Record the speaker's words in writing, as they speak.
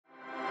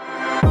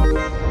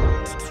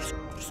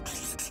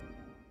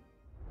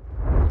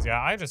Yeah,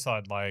 I just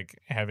thought like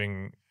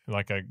having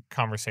like a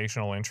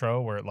conversational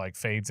intro where it like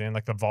fades in,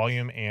 like the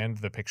volume and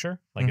the picture,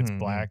 like it's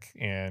black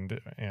and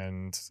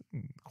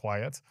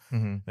quiet,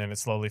 then it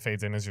slowly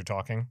fades in as you're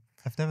talking.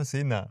 I've never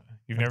seen that.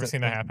 You've never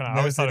seen that happen? I Never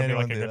always thought seen it'd be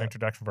like anyone a do good that.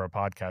 introduction for a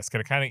podcast because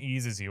it kind of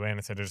eases you in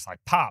instead of just like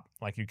pop,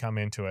 like you come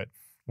into it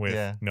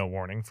with no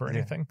warning for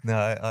anything. No,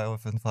 I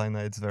often find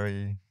that it's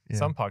very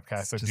Some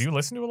podcasts. just- do you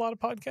listen to a lot of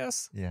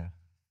podcasts? yeah.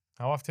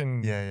 How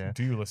often Yeah.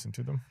 do you listen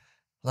to them?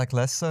 Like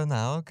less so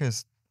now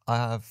because I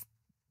have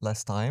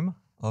less time,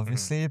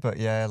 obviously. But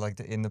yeah, like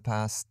in the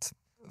past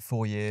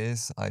 4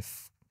 years,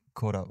 I've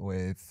caught up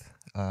with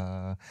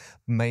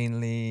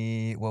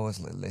mainly what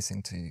was I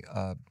listening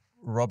to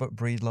Robert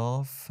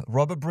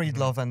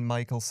Breedlove and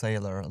Michael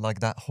Saylor, like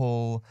that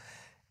whole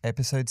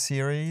episode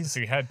series. So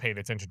you had paid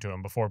attention to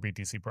him before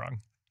BTC Prague.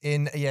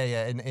 In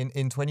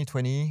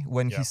 2020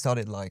 when he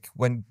started, like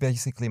when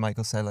basically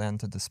Michael Saylor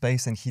entered the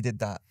space and he did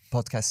that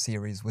podcast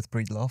series with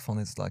Breedlove on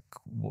his like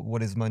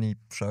What Is Money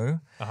show,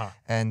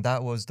 and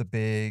that was the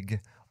big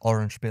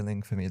orange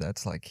pilling for me.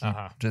 That's like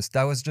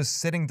that was just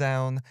sitting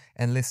down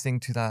and listening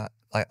to that.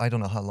 I don't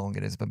know how long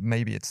it is, but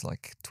maybe it's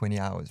like 20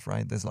 hours,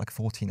 right? There's like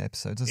 14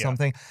 episodes or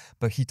something,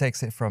 but he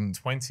takes it from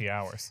 20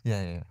 hours.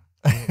 Yeah.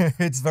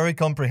 It's very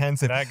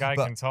comprehensive. That guy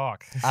can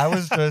talk. I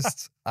was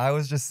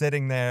just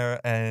sitting there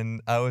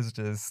and I was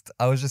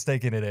just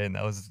taking it in.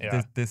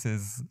 This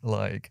is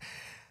like,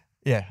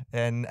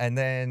 and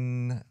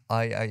then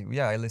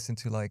I listened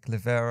to like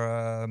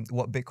Livera,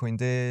 What Bitcoin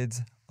Did,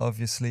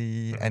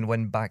 obviously, and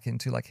went back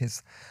into like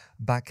his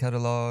back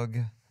catalog,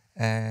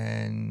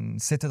 and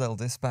Citadel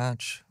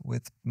Dispatch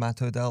with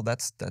Matt Odell.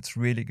 That's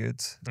really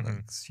good. Like,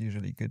 it's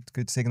usually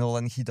good signal,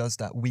 and he does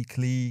that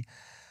weekly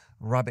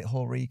rabbit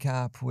hole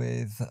recap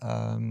with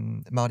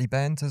Marty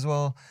Bent as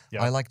well.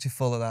 I like to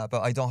follow that,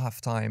 but I don't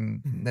have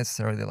time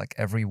necessarily like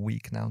every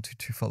week now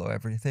to follow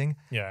everything.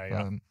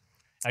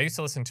 I used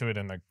to listen to it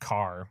in the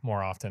car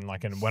more often,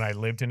 like when I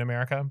lived in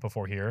America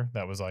before here.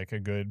 That was like a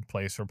good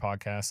place for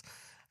podcasts.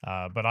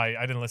 But I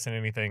didn't listen to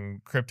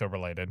anything crypto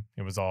related.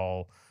 It was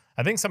all,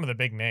 I think some of the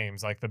big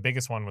names, like the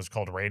biggest one was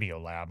called Radio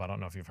Lab. I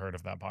don't know if you've heard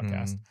of that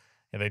podcast.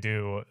 Yeah, they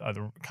do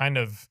kind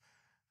of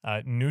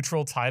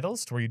neutral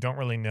titles to where you don't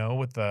really know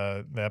what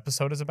the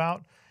episode is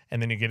about,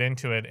 and then you get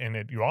into it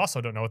and you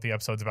also don't know what the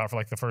episode's about for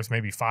like the first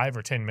maybe 5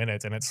 or 10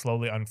 minutes, and it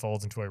slowly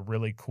unfolds into a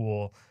really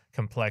cool,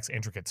 complex,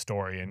 intricate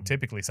story, and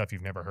typically stuff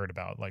you've never heard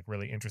about, like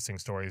really interesting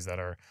stories that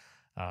are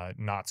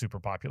not super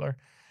popular.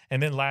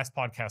 And then Last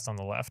Podcast on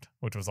the Left,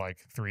 which was like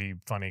 3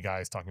 funny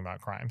guys talking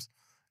about crimes,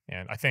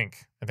 and I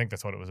think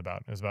that's what it was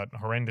about. It was about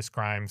horrendous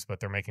crimes,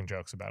 but they're making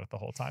jokes about it the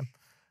whole time.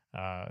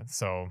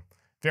 So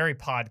very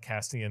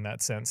podcasty in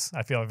that sense.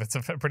 I feel like it's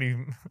a pretty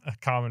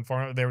common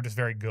form. They were just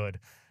very good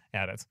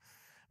at it.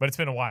 But it's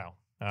been a while.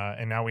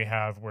 And now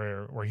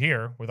we're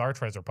here with our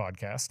Trezor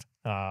podcast.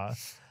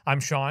 I'm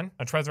Sean,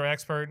 a Trezor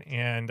expert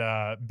and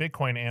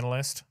Bitcoin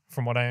analyst,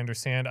 from what I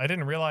understand. I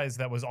didn't realize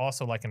that was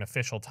also like an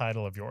official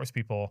title of yours.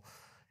 People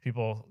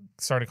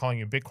started calling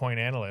you Bitcoin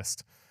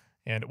analyst.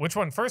 And which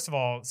one? First of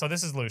all, so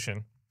this is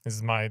Lucian. This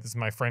is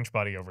my French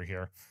buddy over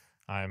here.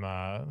 I'm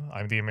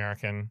the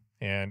American,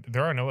 and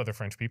there are no other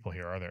French people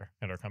here, are there,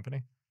 at our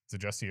company? Is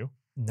it just you?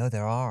 No,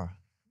 there are,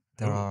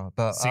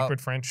 but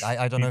secret French.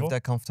 I don't know people? if they're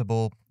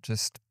comfortable.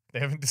 Just they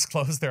haven't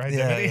disclosed their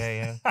identity.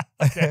 Yeah.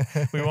 Okay,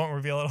 we won't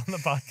reveal it on the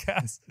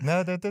podcast.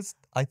 No,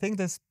 I think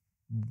there's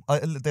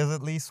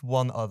at least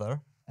one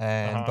other,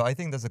 and but I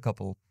think there's a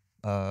couple.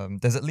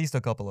 There's at least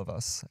a couple of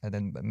us, and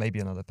then maybe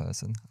another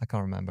person. I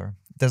can't remember.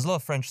 There's a lot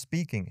of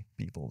French-speaking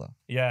people, though.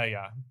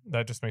 Yeah.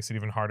 That just makes it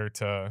even harder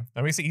to.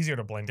 That makes it easier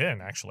to blend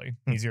in. Actually,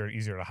 easier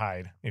to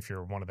hide if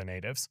you're one of the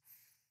natives.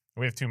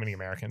 We have too many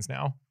Americans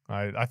now.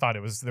 I thought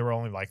there were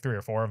only like 3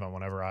 or 4 of them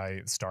whenever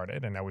I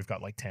started, and now we've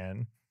got like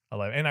 10,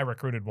 11, and I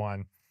recruited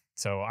one.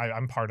 So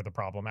I'm part of the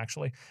problem,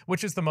 actually,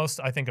 which is the most,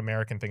 I think,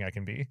 American thing I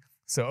can be.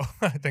 So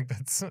I think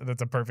that's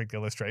a perfect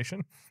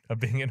illustration of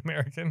being an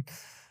American.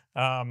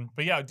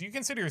 But yeah, do you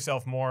consider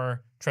yourself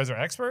more Trezor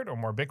expert or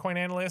more Bitcoin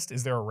analyst?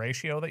 Is there a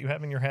ratio that you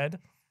have in your head?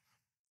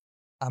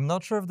 I'm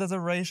not sure if there's a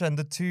ratio, and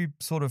the two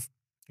sort of...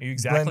 Are you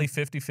exactly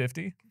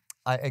 50-50?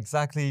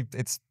 Exactly.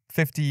 It's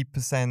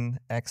 50%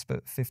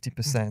 expert,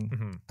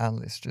 50%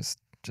 analyst,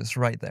 just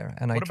right there.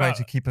 And I try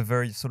to keep a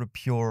very sort of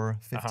pure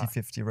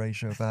 50-50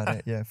 ratio about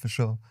it. Yeah, for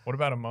sure. What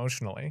about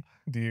emotionally?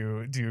 Do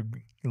you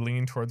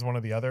lean towards one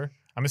or the other?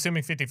 I'm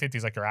assuming 50-50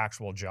 is like your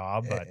actual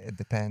job, but it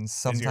depends.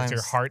 Sometimes is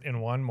your heart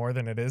in one more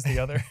than it is the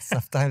other?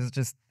 Sometimes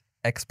just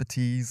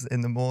expertise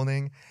in the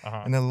morning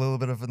and a little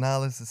bit of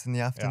analysis in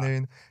the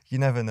afternoon. You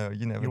never know.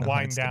 You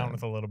wind down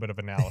with a little bit of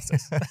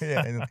analysis.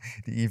 Yeah, in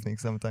the evening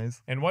sometimes.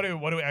 And what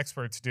do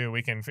experts do?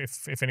 We can,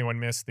 if anyone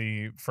missed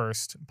the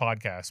first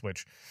podcast,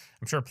 which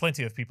I'm sure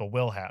plenty of people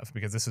will have,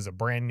 because this is a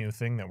brand new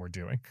thing that we're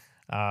doing.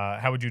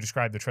 How would you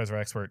describe the Trezor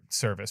Expert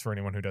service for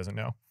anyone who doesn't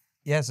know?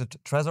 Yeah, so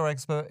Trezor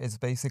Expert is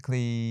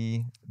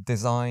basically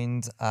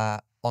designed at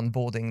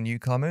onboarding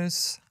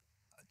newcomers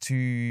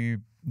to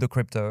the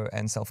crypto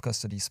and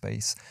self-custody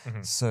space.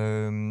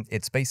 So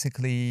it's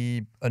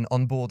basically an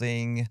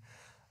onboarding,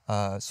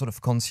 sort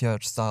of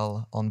concierge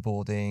style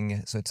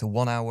onboarding. So it's a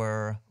 1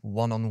 hour,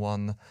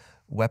 one-on-one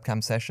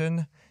webcam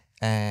session,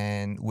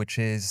 and which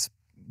is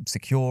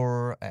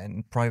secure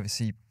and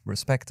privacy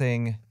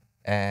respecting.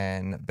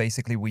 And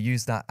basically we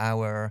use that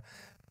hour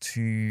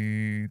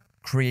to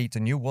create a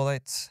new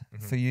wallet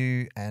for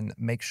you and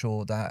make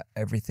sure that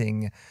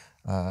everything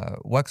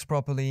works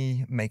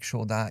properly, make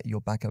sure that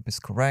your backup is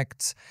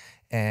correct,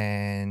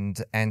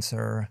 and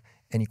answer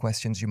any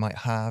questions you might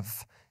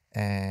have,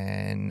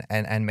 and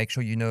make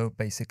sure you know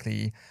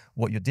basically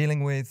what you're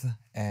dealing with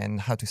and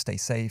how to stay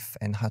safe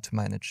and how to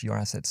manage your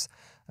assets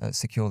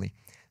securely.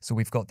 So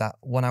we've got that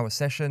 1 hour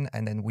session,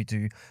 and then we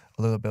do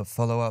a little bit of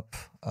follow-up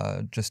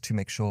just to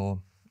make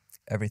sure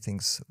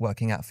everything's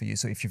working out for you.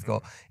 So if you've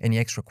got any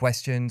extra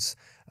questions,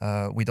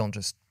 we don't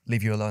just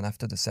leave you alone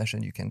after the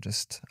session. You can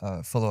just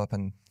follow up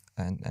and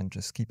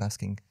just keep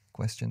asking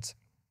questions.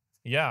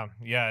 Yeah,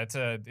 it's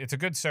a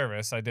good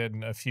service. I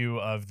did a few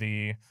of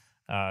the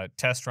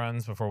test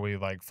runs before we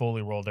like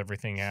fully rolled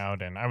everything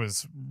out, and I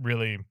was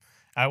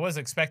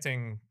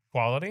expecting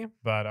quality,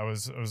 but I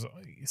was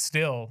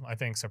still, I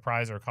think,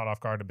 surprised or caught off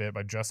guard a bit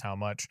by just how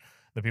much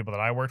the people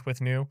that I worked with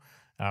knew.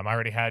 I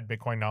already had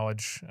Bitcoin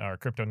knowledge or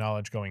crypto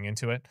knowledge going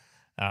into it,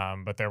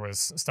 but there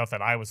was stuff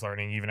that I was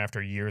learning even after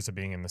years of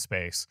being in the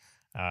space.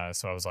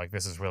 So I was like,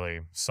 this is really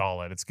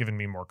solid. It's given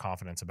me more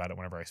confidence about it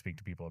whenever I speak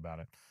to people about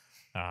it.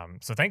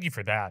 So thank you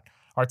for that.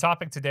 Our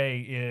topic today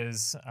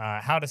is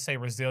how to stay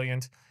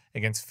resilient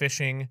against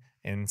phishing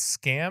and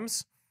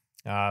scams,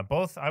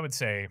 both, I would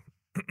say,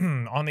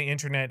 on the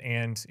internet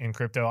and in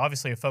crypto.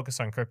 Obviously a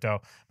focus on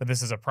crypto, but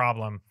this is a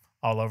problem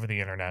all over the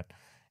internet.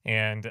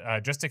 And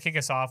just to kick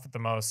us off with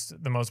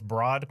the most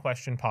broad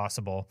question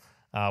possible,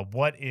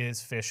 what is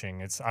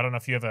phishing? I don't know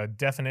if you have a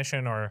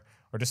definition or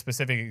just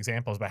specific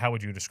examples, but how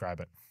would you describe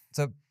it?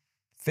 So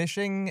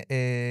phishing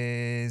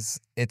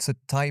it's a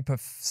type of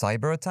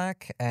cyber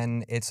attack,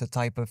 and it's a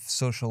type of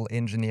social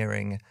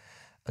engineering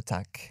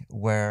attack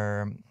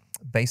where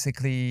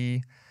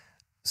basically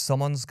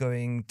someone's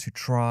going to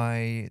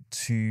try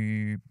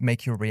to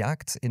make you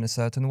react in a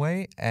certain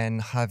way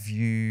and have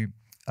you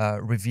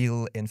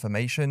reveal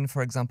information,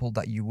 for example,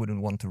 that you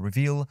wouldn't want to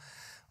reveal,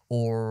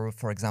 or,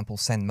 for example,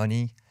 send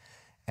money.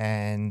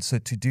 And so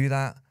to do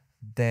that,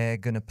 they're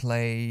gonna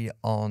play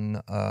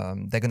on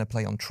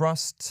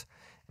trust,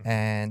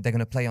 and they're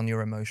gonna play on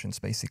your emotions,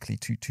 basically,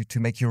 to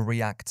make you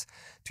react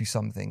to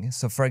something.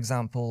 So, for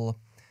example,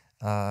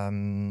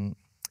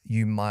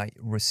 you might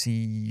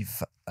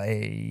receive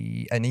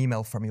an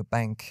email from your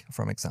bank,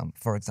 for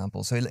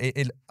example. So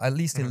it at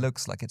least it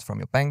looks like it's from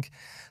your bank.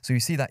 So you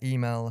see that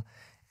email,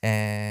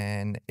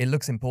 and it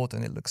looks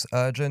important, it looks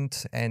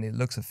urgent, and it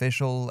looks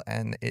official,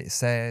 and it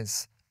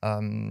says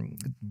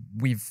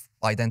we've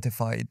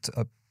identified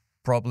a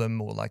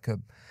problem or like a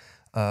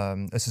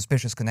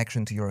suspicious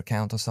connection to your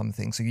account or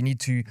something. So you need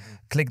to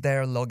click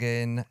there, log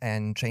in,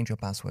 and change your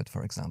password,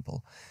 for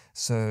example.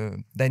 So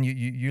then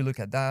you look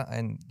at that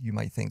and you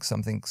might think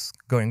something's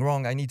going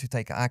wrong. I need to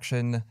take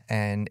action,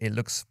 and it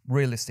looks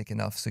realistic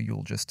enough. So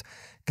you'll just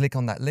click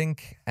on that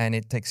link, and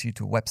it takes you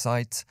to a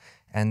website,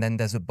 and then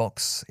there's a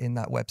box in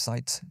that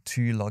website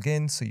to log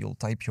in. So you'll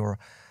type your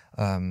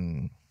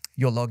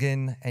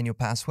login and your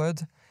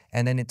password,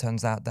 and then it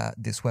turns out that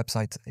this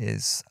website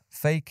is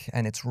fake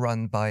and it's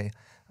run by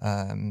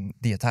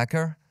the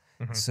attacker.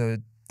 So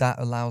that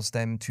allows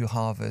them to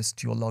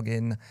harvest your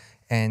login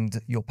and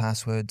your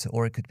password,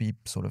 or it could be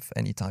sort of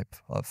any type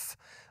of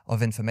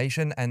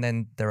information, and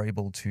then they're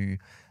able to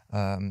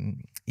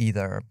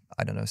either,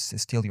 I don't know,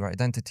 steal your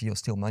identity or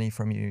steal money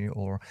from you.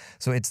 Or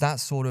so it's that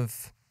sort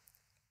of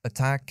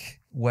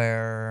attack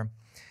where,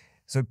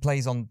 so it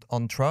plays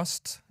on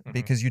trust,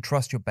 because you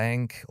trust your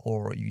bank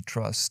or you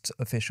trust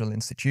official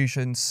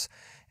institutions,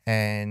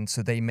 and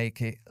so they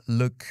make it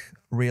look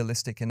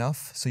realistic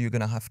enough. So you're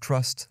going to have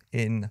trust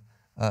in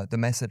the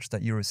message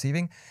that you're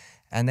receiving,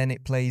 and then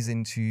it plays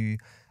into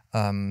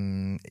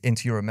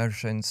your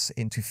emotions,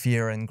 into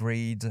fear and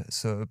greed.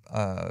 So,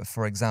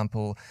 for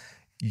example,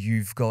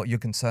 you're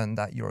concerned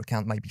that your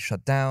account might be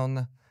shut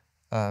down.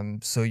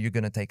 So you're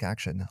going to take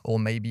action, or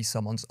maybe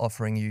someone's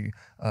offering you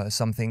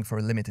something for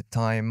a limited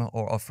time,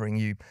 or offering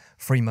you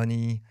free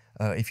money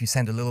if you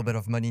send a little bit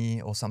of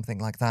money or something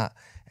like that.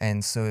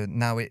 And so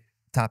now it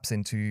taps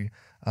into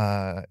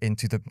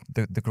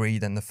the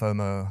greed and the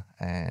FOMO,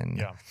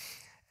 and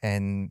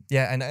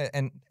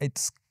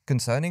it's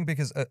concerning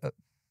because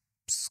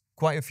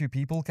quite a few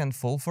people can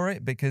fall for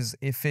it, because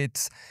if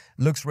it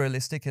looks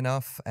realistic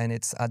enough and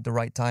it's at the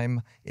right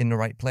time, in the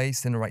right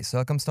place, in the right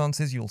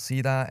circumstances, you'll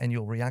see that and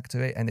you'll react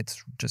to it. And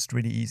it's just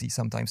really easy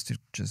sometimes to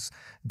just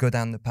go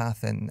down the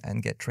path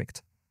and get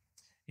tricked.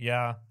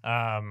 Yeah.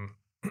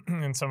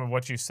 In some of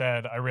what you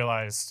said, I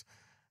realized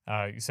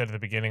you said at the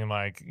beginning,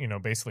 like,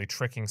 basically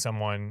tricking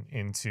someone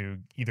into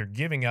either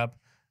giving up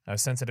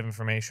sensitive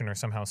information or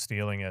somehow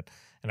stealing it.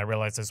 And I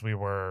realized as we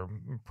were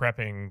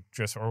prepping,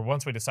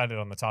 once we decided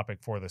on the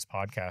topic for this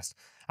podcast,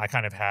 I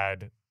kind of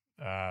had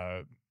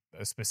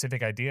a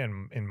specific idea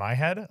in my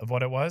head of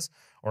what it was,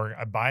 or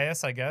a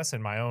bias, I guess,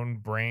 in my own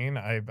brain.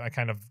 I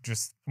kind of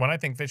just, when I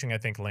think phishing, I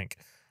think link.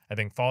 I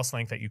think false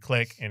link that you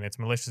click and it's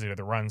malicious,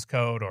 either runs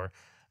code or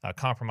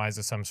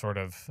compromises some sort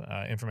of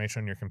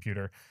information on your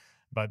computer.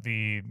 But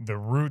the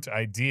root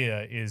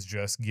idea is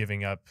just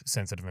giving up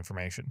sensitive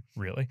information,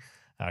 really,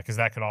 because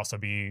that could also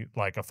be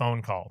like a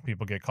phone call.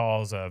 People get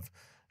calls of,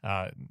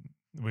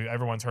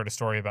 everyone's heard a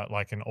story about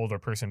like an older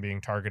person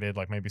being targeted,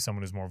 like maybe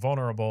someone who's more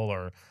vulnerable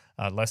or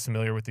less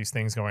familiar with these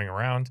things going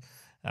around,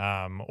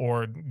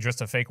 or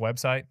just a fake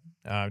website.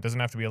 It doesn't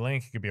have to be a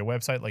link. It could be a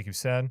website, like you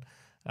said,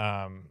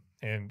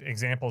 and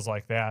examples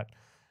like that.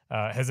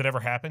 Has it ever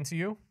happened to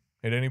you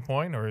at any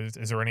point, or is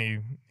there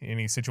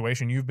any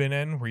situation you've been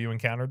in where you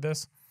encountered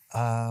this?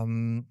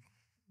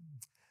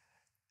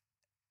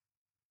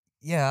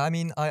 Yeah, I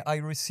mean,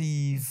 I've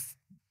received,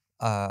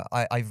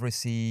 the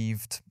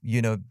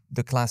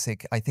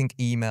classic, I think,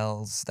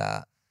 emails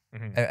that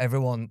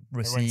everyone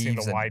receives.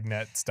 Everyone's seen the wide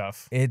net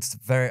stuff. It's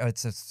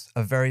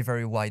a very,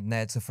 very wide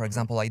net. So, for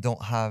example, I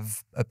don't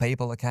have a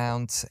PayPal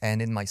account,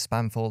 and in my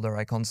spam folder,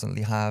 I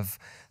constantly have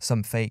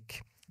some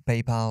fake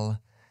PayPal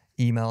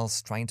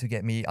emails trying to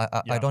get me.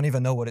 I don't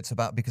even know what it's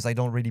about because I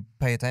don't really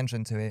pay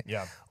attention to it.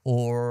 Yeah.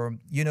 Or,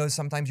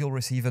 sometimes you'll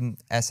receive an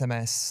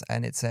SMS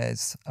and it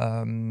says,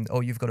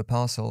 oh, you've got a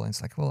parcel. And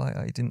it's like, well,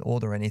 I didn't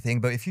order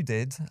anything. But if you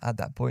did at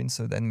that point,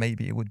 so then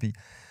maybe it would be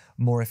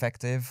more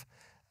effective.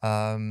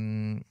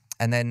 And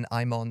then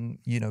I'm on,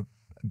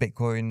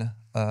 Bitcoin,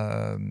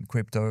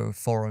 crypto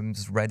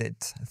forums,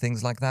 Reddit,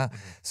 things like that.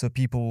 So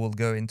people will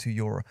go into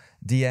your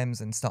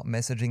DMs and start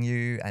messaging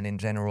you. And in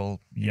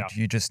general,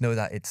 you just know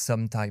that it's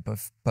some type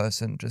of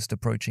person just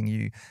approaching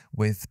you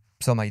with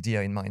some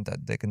idea in mind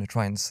that they're going to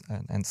try and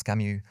scam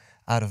you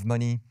out of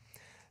money.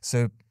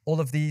 So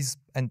all of these,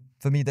 and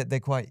for me, that they're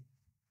quite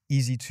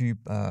easy to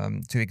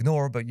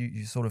ignore, but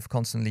you sort of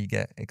constantly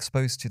get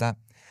exposed to that.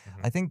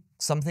 I think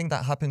something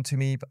that happened to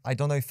me, but I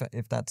don't know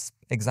if that's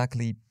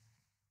exactly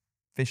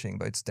phishing,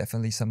 but it's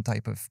definitely some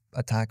type of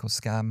attack or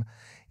scam.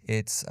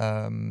 It's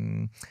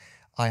I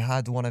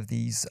had one of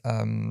these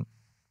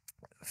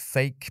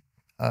fake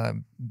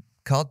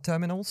card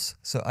terminals.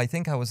 So I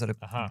think I was at a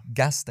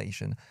gas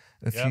station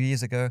a few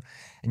years ago,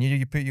 and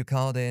you put your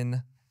card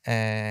in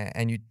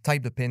and you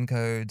type the PIN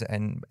code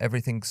and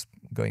everything's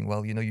going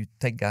well. You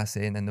take gas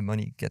in and the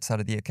money gets out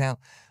of the account.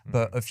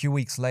 But a few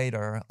weeks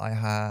later, I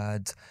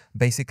had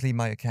basically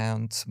my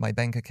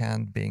bank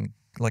account being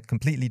like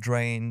completely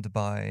drained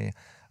by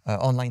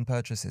online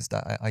purchases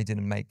that I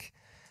didn't make.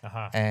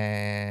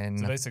 And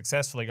so they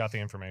successfully got the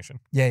information.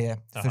 Yeah,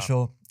 for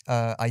sure.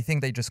 I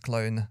think they just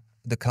clone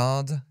the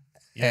card.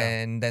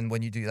 And then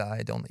when you do that,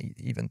 I don't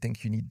even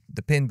think you need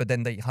the PIN, but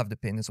then they have the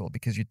PIN as well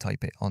because you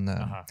type it on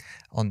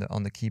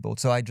the keyboard.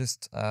 So I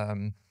just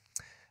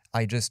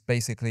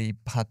basically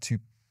had to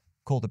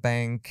call the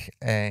bank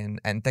and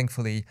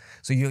thankfully,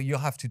 so you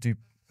have to do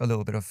a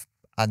little bit of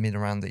admin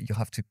around it. You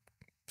have to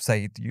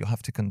say you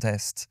have to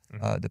contest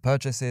the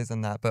purchases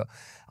and that. But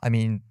I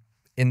mean,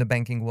 in the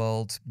banking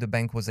world, the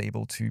bank was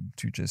able to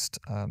just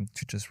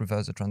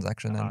reverse the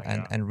transaction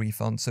and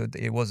refund. So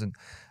it wasn't.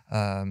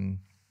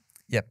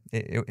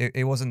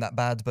 It wasn't that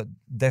bad, but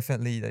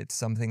definitely it's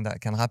something that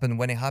can happen.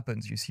 When it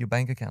happens, you see your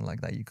bank account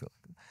like that,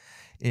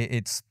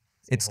 it's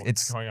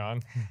going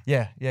on.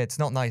 Yeah, it's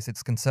not nice.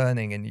 It's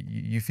concerning, and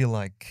you feel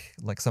like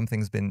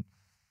something's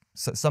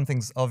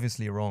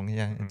obviously wrong.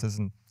 Yeah, it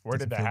doesn't. Where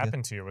did that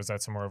happen to you? Was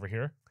that somewhere over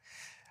here?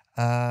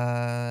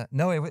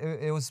 No,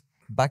 it was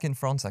back in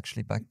France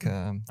actually. Back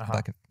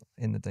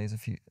in the days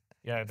of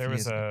there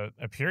was a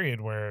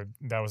period where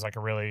that was like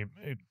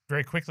it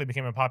very quickly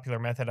became a popular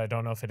method. I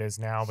don't know if it is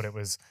now, but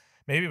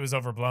maybe it was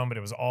overblown, but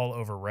it was all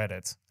over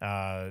Reddit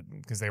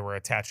because they were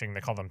attaching,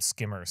 they call them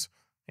skimmers,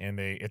 and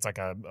it's like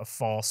a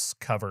false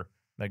cover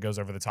that goes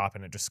over the top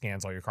and it just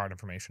scans all your card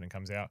information and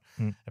comes out.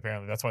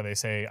 Apparently that's why they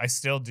say, I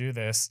still do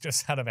this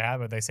just out of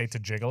habit. They say to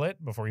jiggle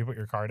it before you put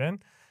your card in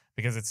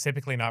because it's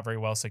typically not very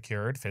well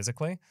secured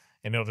physically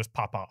and it'll just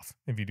pop off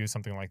if you do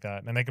something like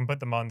that. And they can put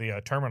them on the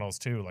terminals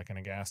too, like in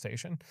a gas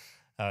station.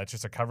 It's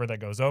just a cover that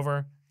goes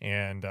over,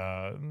 and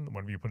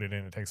whenever you put it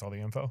in, it takes all the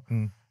info.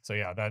 So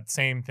yeah, that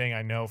same thing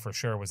I know for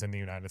sure was in the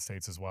United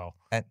States as well.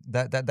 And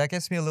that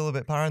gets me a little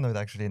bit paranoid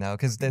actually now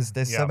because there's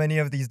so many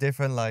of these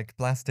different like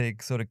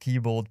plastic sort of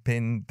keyboard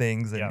pin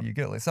things, and you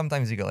go like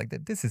sometimes you go like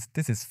this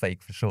is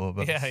fake for sure.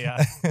 But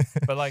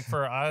but like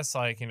for us,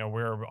 like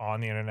we're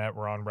on the internet,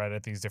 we're on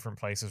Reddit, these different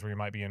places where you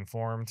might be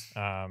informed.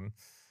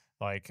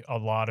 Like a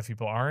lot of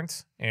people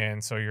aren't.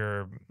 And so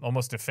you're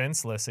almost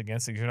defenseless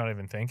against it. You're not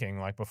even thinking.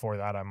 Like before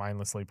that, I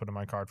mindlessly put in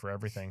my card for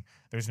everything.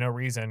 There's no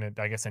reason,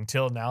 I guess,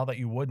 until now that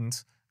you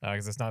wouldn't,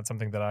 because it's not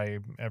something that I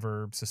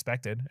ever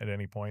suspected at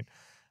any point.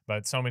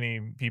 But so many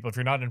people, if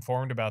you're not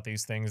informed about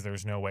these things,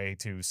 there's no way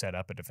to set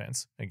up a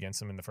defense against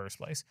them in the first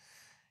place.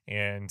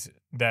 And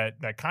that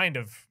kind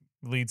of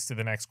leads to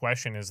the next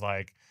question is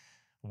like,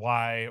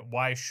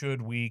 why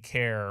should we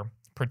care,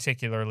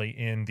 particularly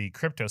in the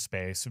crypto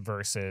space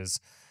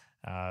versus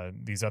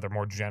these other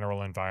more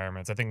general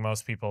environments? I think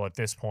most people at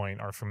this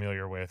point are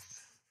familiar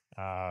with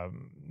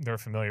They're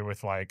familiar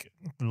with like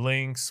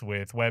links,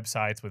 with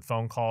websites, with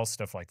phone calls,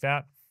 stuff like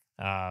that.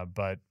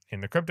 But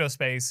in the crypto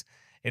space,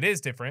 it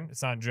is different.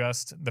 It's not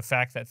just the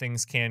fact that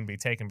things can be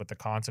taken, but the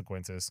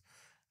consequences.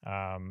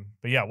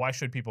 But yeah, why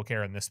should people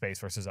care in this space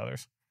versus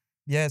others?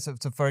 Yeah, so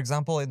for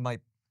example, in my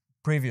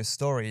previous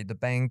story, the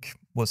bank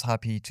was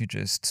happy to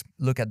just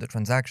look at the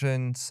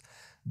transactions,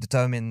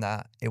 determine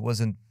that it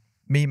wasn't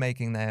me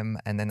making them,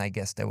 and then I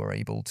guess they were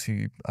able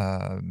to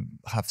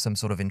have some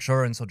sort of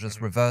insurance or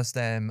just reverse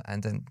them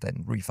and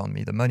then refund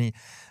me the money.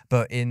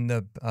 But in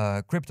the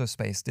crypto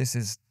space, this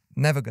is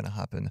never going to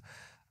happen.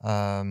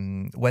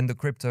 When the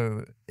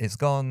crypto is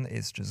gone,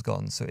 it's just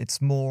gone. So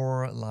it's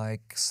more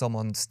like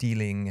someone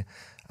stealing,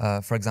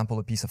 for example,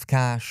 a piece of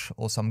cash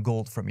or some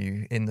gold from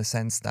you, in the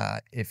sense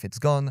that if it's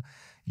gone,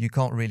 you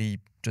can't really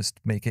just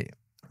make it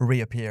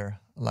reappear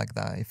like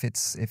that. If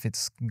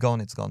it's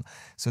gone, it's gone.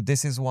 So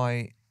this is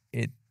why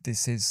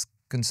this is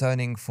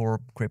concerning for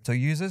crypto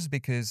users,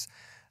 because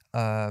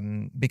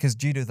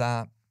due to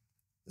that,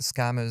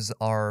 scammers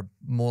are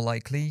more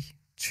likely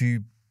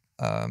to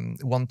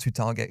want to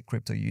target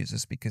crypto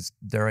users, because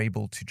they're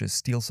able to just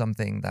steal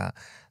something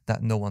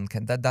that no one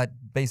can, that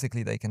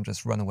basically they can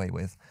just run away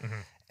with.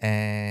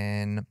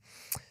 And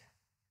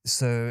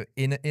so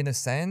in a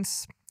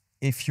sense,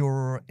 if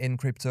you're in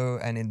crypto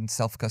and in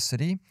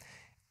self-custody,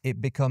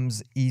 it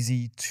becomes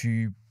easy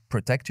to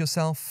protect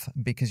yourself,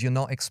 because you're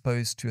not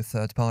exposed to a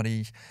third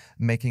party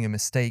making a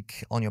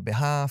mistake on your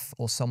behalf,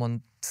 or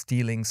someone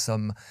stealing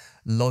some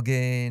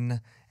login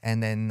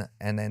and then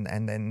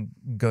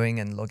going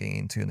and logging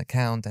into an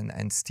account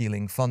and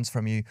stealing funds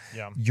from you.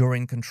 Yeah. You're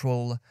in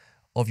control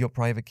of your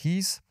private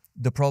keys.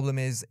 The problem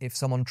is if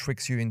someone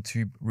tricks you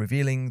into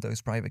revealing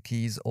those private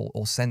keys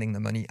or sending the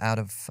money out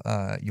of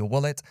your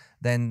wallet,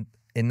 then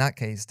in that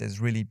case, there's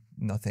really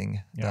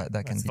nothing that can be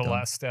done. That's the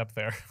last step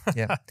there.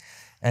 Yeah.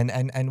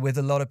 And with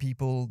a lot of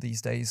people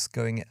these days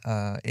going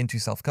into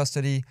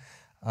self-custody,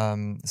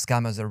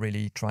 scammers are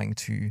really trying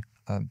to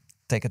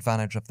take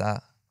advantage of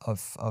that,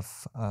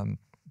 of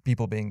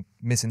people being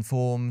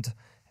misinformed,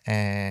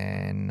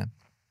 and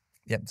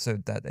yeah, so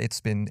that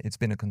it's been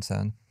a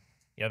concern.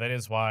 Yeah, that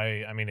is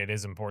why, I mean, it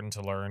is important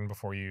to learn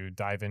before you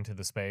dive into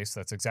the space.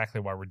 That's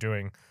exactly why we're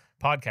doing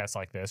podcasts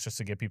like this, just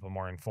to get people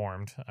more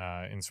informed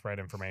and spread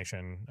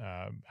information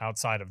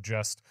outside of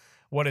just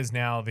what is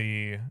now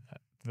the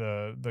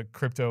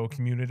crypto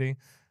community,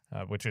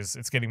 which is,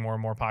 it's getting more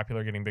and more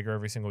popular, getting bigger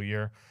every single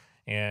year.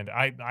 And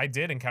I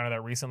did encounter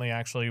that recently,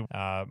 actually.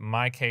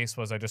 My case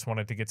was I just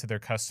wanted to get to their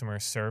customer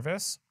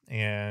service,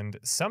 and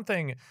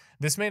something,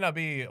 this may not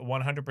be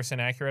 100%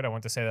 accurate. I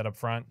want to say that up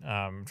front.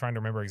 I'm trying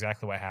to remember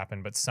exactly what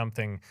happened, but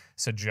something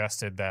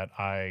suggested that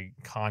I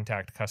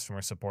contact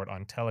customer support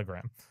on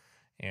Telegram.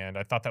 And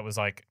I thought that was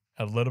like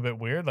a little bit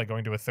weird, like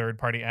going to a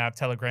third-party app.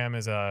 Telegram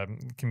is a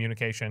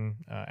communication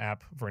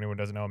app, for anyone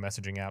who doesn't know, a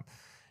messaging app.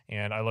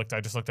 And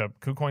I just looked up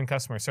KuCoin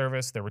customer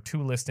service. There were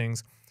 2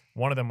 listings.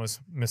 One of them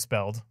was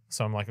misspelled.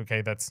 So I'm like,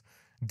 okay, that's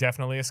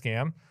definitely a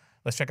scam.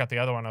 Let's check out the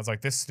other one. I was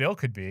like, this still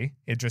could be.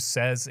 It just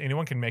says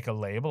anyone can make a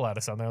label out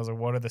of something. I was like,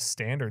 what are the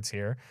standards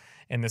here?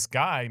 And this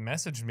guy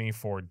messaged me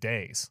for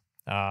days.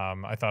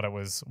 I thought it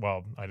was,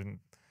 well, I didn't,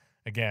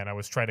 again, I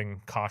was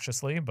treading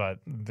cautiously, but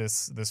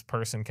this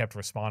person kept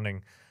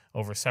responding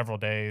over several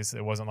days.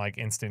 It wasn't like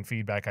instant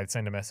feedback. I'd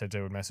send a message,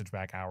 they would message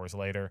back hours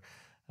later.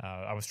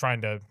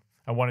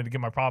 I wanted to get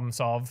my problem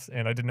solved,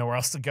 and I didn't know where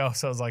else to go.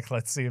 So I was like,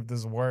 let's see if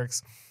this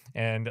works.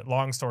 And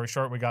long story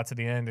short, we got to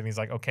the end, and he's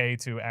like, okay,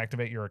 to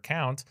activate your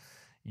account,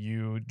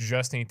 you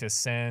just need to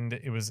send,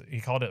 he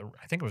called it,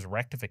 I think it was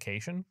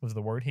rectification was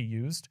the word he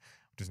used,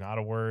 which is not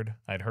a word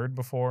I'd heard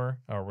before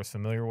or was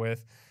familiar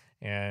with.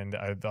 And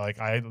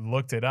I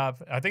looked it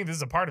up. I think this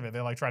is a part of it.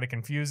 They like try to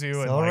confuse you.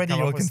 So and already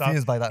you're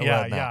confused by that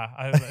word now.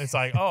 Yeah. It's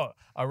like, oh,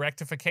 a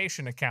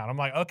rectification account. I'm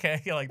like, okay,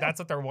 like that's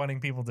what they're wanting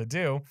people to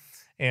do.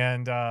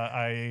 And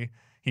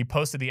he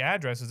posted the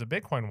address as a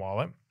Bitcoin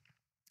wallet.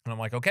 And I'm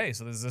like, okay,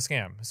 so this is a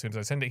scam. As soon as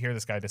I send it here,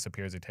 this guy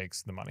disappears. He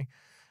takes the money.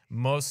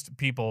 Most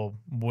people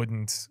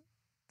wouldn't,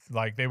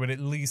 like, they would at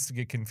least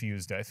get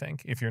confused, I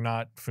think, if you're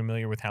not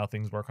familiar with how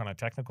things work on a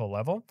technical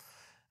level.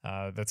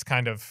 That's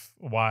kind of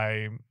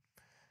why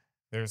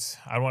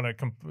I don't want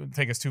to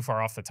take us too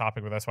far off the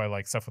topic, but that's why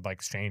like stuff with like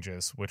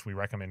exchanges, which we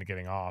recommend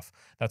getting off.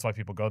 That's why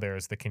people go there,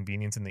 is the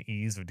convenience and the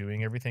ease of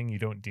doing everything. You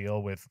don't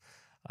deal with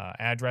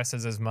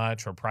addresses as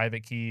much or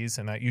private keys,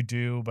 and that you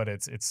do, but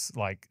it's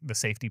like the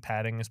safety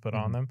padding is put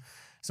on them.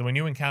 So when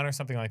you encounter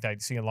something like that, you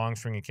see a long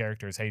string of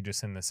characters, hey, just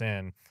send this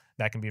in,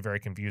 that can be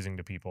very confusing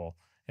to people.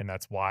 And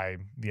that's why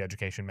the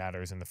education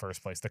matters in the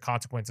first place. The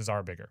consequences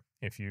are bigger.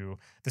 The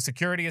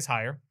security is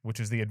higher, which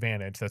is the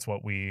advantage. That's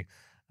what we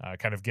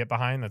kind of get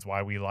behind. That's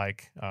why we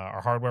like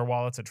our hardware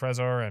wallets at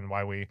Trezor, and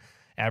why we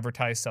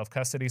advertise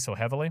self-custody so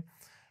heavily.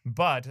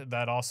 But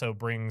that also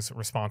brings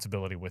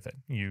responsibility with it.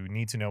 You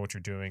need to know what you're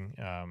doing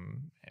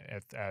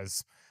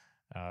as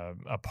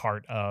a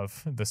part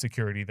of the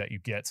security that you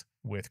get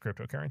with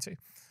cryptocurrency.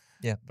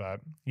 Yeah. But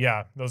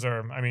yeah, those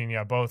are, I mean,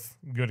 yeah, both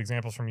good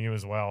examples from you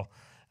as well.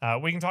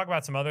 We can talk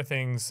about some other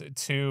things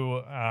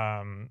too,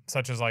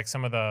 such as like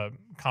some of the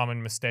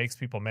common mistakes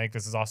people make.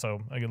 This is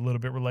also like a little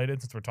bit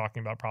related since we're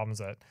talking about problems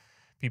that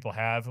people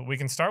have. We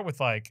can start with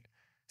like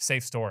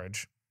safe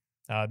storage.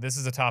 This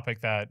is a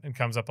topic that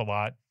comes up a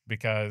lot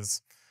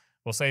because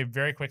we'll say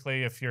very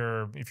quickly, if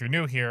you're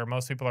new here,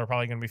 most people are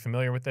probably going to be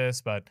familiar with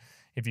this, but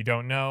if you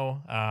don't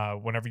know,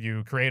 whenever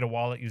you create a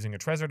wallet using a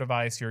Trezor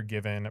device, you're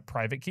given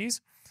private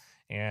keys.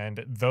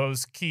 And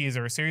those keys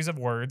are a series of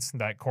words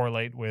that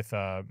correlate with,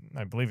 I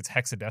believe it's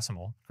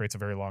hexadecimal, creates a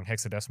very long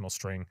hexadecimal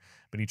string,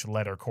 but each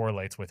letter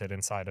correlates with it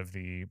inside of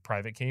the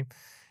private key.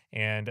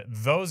 And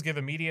those give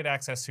immediate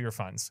access to your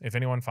funds if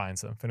anyone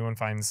finds them. If anyone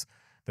finds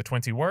the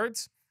 20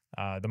 words,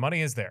 the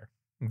money is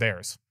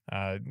theirs.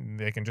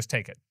 They can just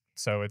take it.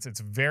 So it's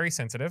very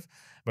sensitive,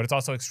 but it's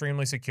also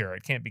extremely secure.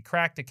 It can't be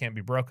cracked, it can't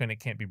be broken,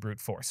 it can't be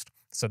brute forced.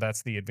 So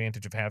that's the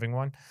advantage of having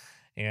one.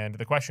 And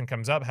the question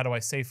comes up, how do I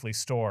safely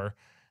store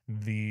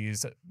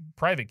these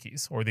private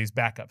keys, or these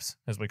backups,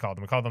 as we call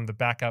them? We call them the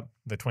backup,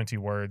 the 20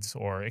 words,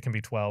 or it can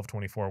be 12,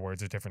 24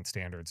 words, at different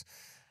standards.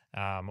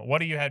 What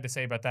do you have to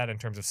say about that in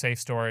terms of safe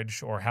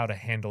storage or how to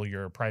handle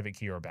your private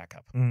key or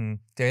backup?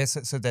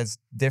 There's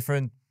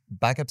different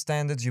backup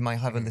standards. You might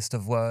have a list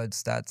of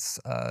words that's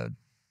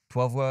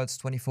 12 words,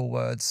 24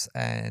 words,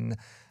 and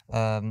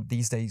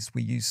these days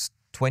we use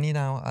 20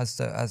 now as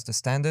the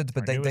standard.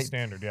 But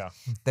standard, yeah.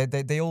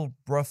 They all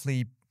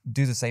roughly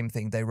do the same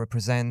thing. They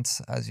represent,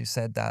 as you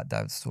said,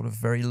 that sort of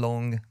very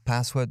long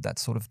password.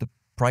 That's sort of the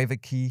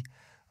private key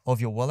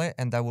of your wallet,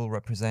 and that will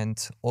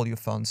represent all your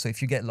funds. So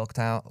if you get locked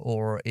out,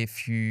 or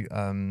if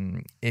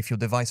your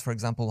device, for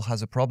example,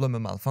 has a problem, a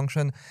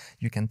malfunction,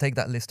 you can take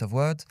that list of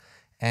words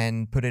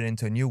and put it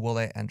into a new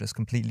wallet and just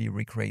completely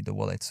recreate the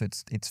wallet. So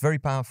it's very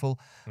powerful.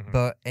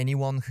 But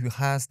anyone who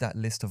has that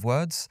list of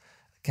words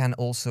can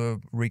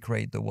also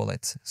recreate the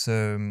wallet.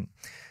 So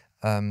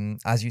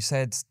as you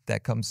said, there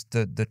comes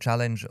the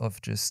challenge of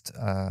just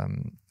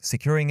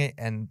securing it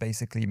and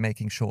basically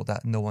making sure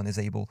that no one is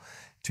able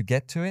to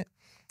get to it.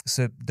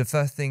 So the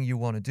first thing you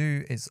want to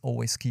do is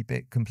always keep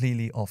it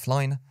completely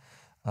offline.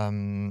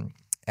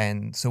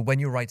 And so when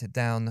you write it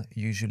down,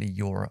 usually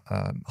your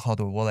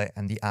hardware wallet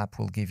and the app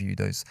will give you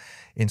those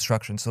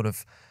instructions.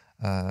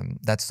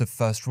 That's the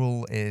first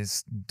rule,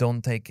 is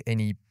don't take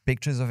any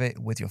pictures of it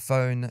with your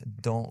phone.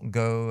 Don't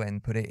go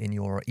and put it in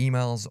your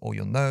emails or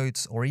your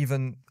notes or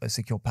even a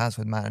secure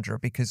password manager,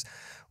 because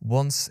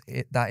once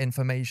that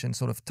information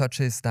sort of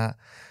touches that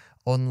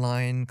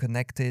online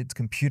connected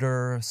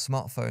computer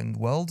smartphone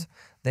world,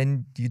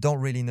 then you don't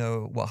really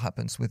know what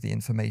happens with the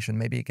information.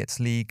 Maybe it gets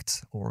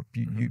leaked, or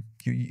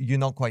you're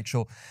not quite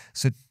sure.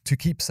 So to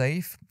keep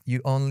safe,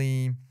 you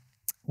only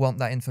want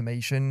that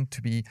information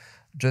to be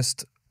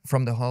just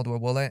from the hardware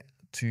wallet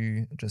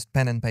to just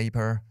pen and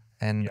paper,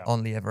 and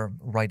only ever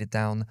write it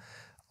down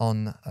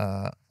on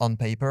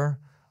paper,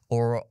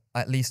 or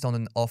at least on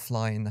an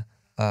offline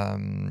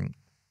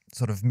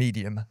sort of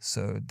medium.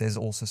 So there's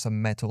also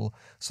some metal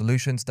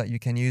solutions that you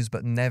can use,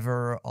 but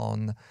never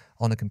on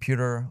a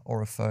computer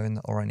or a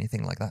phone or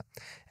anything like that.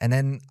 And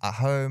then at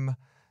home,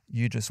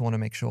 you just want to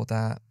make sure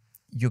that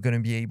you're going to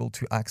be able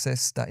to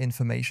access that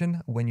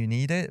information when you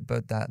need it,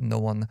 but that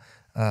no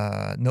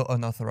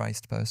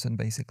unauthorized person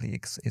basically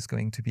is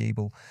going to be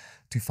able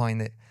to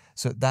find it.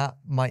 So that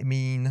might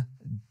mean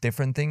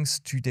different things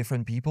to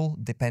different people,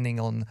 depending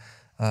on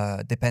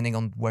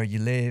where you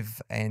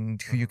live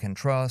and who you can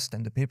trust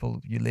and the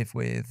people you live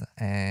with.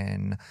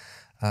 And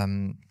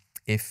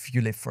if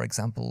you live, for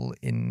example,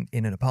 in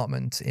an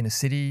apartment in a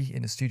city,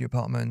 in a studio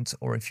apartment,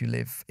 or if you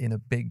live in a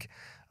big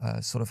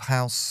sort of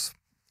house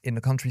in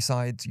the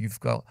countryside, you've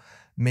got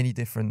many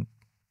different,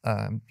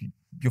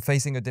 you're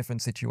facing a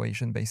different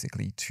situation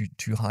basically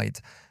to hide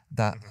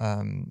that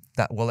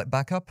that wallet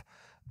backup.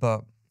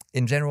 But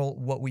in general,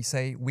 what we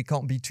say, we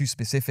can't be too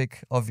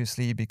specific,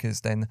 obviously,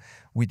 because then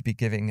we'd be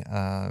giving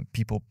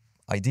people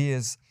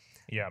ideas.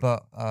 Yeah.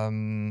 But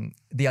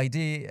the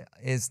idea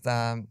is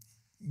that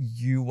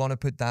you want to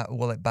put that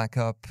wallet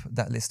backup,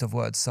 that list of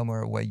words,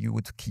 somewhere where you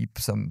would keep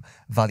some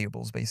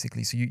valuables,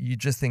 basically. So you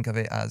just think of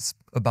it as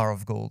a bar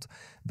of gold,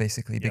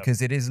 basically,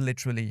 because it is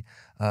literally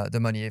the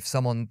money. If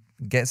someone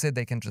gets it,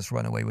 they can just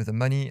run away with the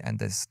money, and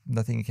there's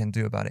nothing you can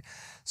do about it.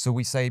 So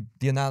we say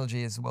the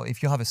analogy is, well,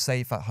 if you have a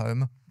safe at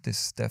home,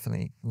 this is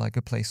definitely like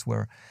a place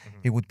where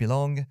it would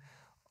belong.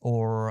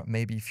 Or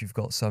maybe if you've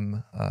got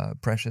some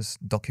precious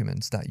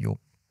documents that you're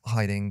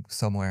hiding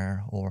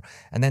somewhere,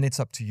 and then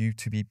it's up to you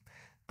to be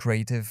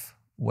creative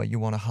where you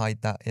want to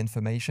hide that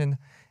information.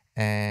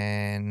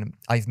 And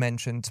I've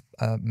mentioned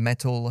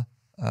metal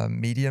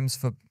mediums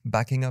for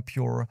backing up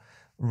your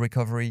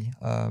recovery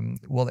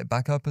wallet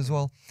backup as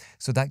well.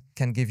 So that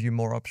can give you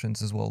more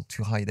options as well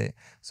to hide it.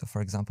 So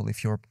for example,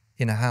 if you're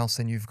in a house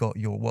and you've got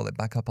your wallet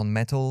backup on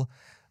metal,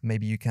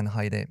 maybe you can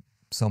hide it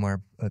somewhere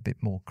a bit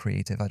more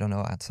creative. I don't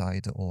know,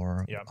 outside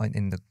or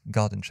in the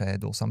garden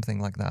shed or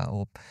something like that,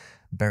 or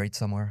buried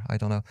somewhere. I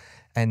don't know.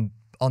 And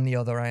on the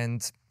other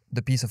end,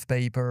 the piece of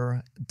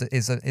paper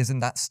isn't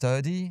that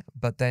sturdy,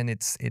 but then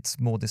it's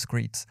more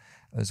discreet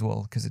as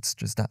well, because it's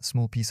just that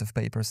small piece of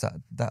paper. So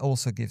that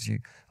also gives you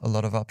a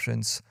lot of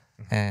options.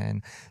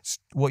 And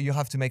what you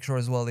have to make sure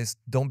as well is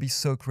don't be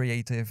so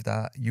creative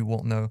that you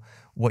won't know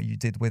what you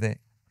did with it,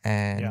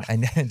 and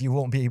you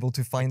won't be able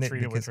to find it.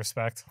 Treat it with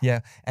respect. Yeah,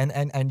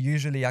 and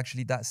usually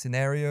actually that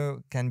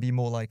scenario can be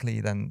more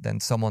likely than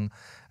someone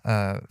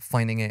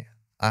finding it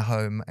at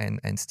home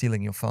and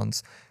stealing your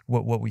funds.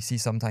 What we see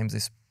sometimes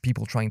is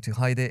people trying to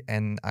hide it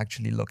and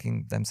actually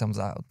locking themselves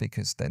out,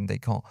 because then they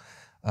can't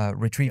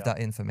retrieve that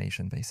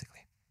information,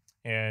 basically.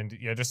 And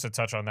yeah, just to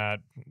touch on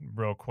that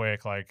real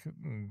quick, like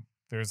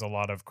there's a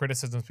lot of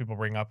criticisms people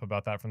bring up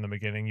about that from the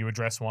beginning. You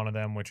address one of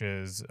them, which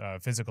is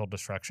physical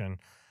destruction,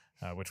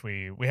 which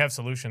we have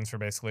solutions for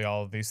basically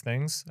all of these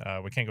things.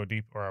 We can't go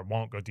deep, or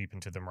won't go deep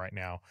into them right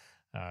now,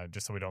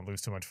 just so we don't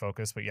lose too much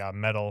focus. But yeah,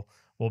 metal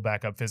will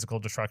back up physical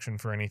destruction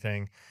for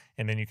anything.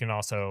 And then you can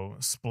also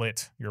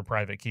split your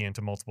private key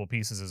into multiple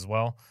pieces as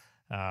well.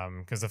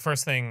 Because the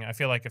first thing, I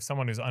feel like if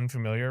someone who's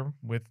unfamiliar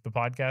with the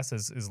podcast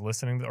is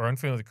listening, or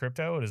unfamiliar with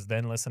crypto, is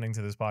then listening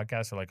to this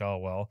podcast, they're like, oh,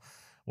 well,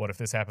 what if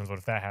this happens? What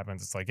if that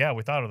happens? It's like, yeah,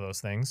 we thought of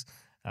those things.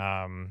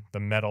 The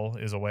metal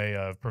is a way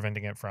of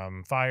preventing it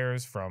from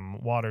fires,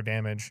 from water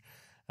damage,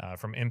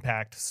 from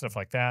impact, stuff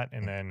like that.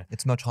 And then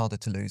it's much harder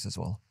to lose as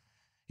well.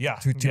 Yeah.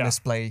 To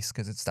misplace,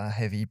 because it's that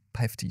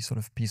hefty sort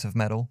of piece of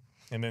metal.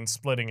 And then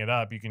splitting it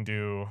up, you can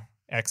do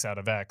X out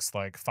of X,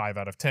 like 5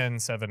 out of 10,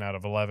 7 out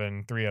of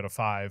 11, 3 out of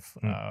 5,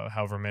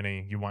 however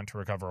many you want to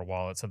recover a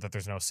wallet, so that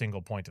there's no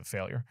single point of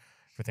failure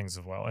for things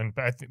as well. And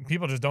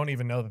people just don't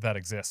even know that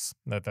exists.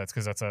 That's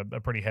because that's a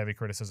pretty heavy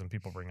criticism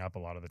people bring up a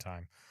lot of the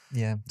time.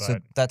 Yeah. But so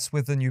that's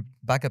with the new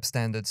backup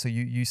standard. So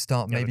you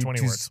start maybe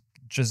 20 words.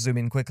 Just zoom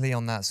in quickly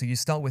on that. So you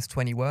start with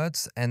 20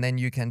 words, and then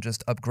you can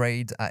just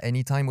upgrade at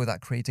any time without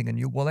creating a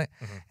new wallet.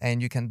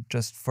 And you can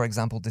just, for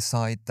example,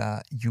 decide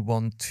that you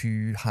want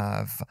to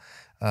have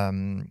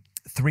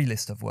 3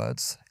 lists of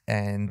words,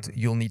 and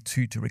you'll need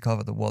 2 to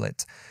recover the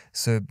wallet.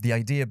 So the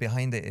idea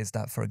behind it is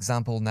that, for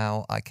example,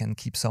 now I can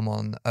keep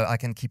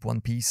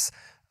one piece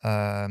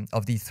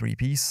of the 3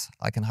 piece.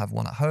 I can have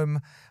one at home,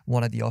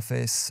 one at the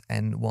office,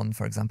 and one,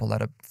 for example,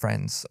 at a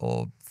friend's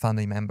or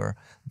family member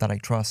that I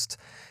trust.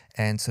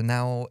 And so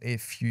now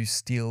if you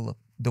steal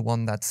the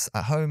one that's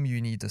at home,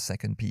 you need a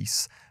second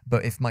piece.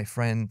 But if my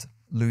friend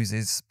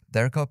loses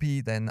their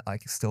copy, then I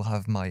still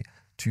have my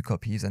 2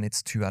 copies, and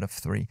it's 2 out of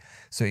 3.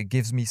 So it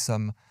gives me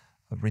some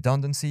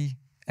redundancy,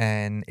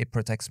 and it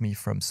protects me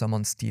from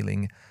someone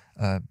stealing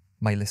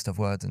my list of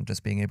words and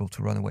just being able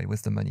to run away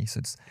with the money.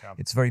 So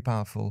it's very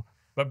powerful.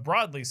 But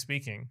broadly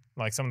speaking,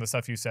 like some of the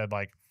stuff you said,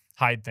 like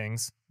hide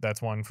things,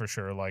 that's one for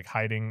sure. Like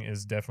hiding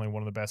is definitely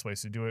one of the best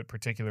ways to do it,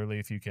 particularly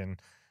if you can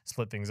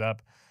split things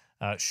up.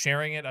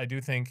 Sharing it, I do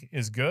think,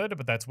 is good,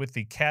 but that's with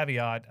the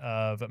caveat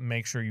of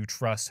make sure you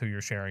trust who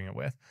you're sharing it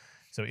with.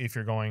 So if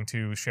you're going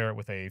to share it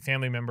with a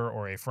family member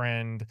or a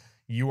friend,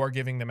 you are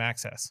giving them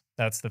access.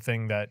 That's the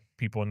thing that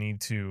people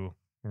need to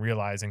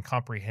realize and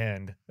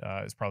comprehend,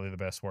 is probably the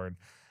best word.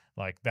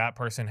 Like that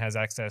person has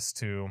access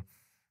to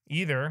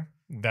either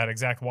that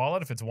exact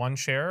wallet, if it's one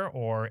share,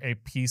 or a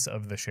piece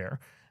of the share,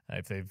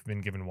 if they've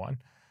been given one.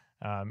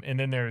 And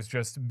then there's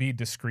just be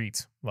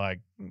discreet.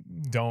 Like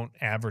don't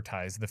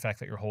advertise the fact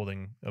that you're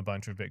holding a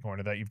bunch of Bitcoin,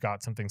 or that you've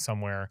got something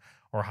somewhere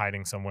or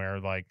hiding somewhere.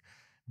 Like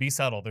be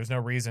subtle. There's no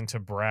reason to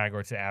brag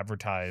or to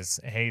advertise,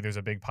 hey, there's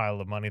a big pile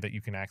of money that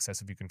you can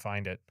access if you can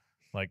find it.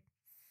 Like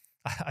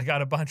I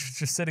got a bunch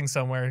just sitting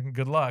somewhere.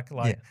 Good luck.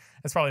 Like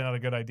that's probably not a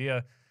good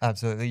idea.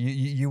 Absolutely.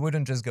 You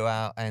wouldn't just go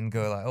out and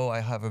go like, oh,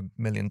 I have $1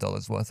 million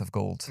worth of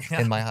gold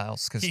in my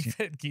house. Keep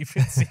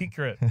it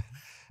secret.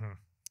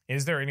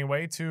 Is there any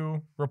way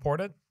to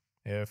report it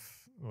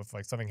if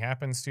like something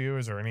happens to you?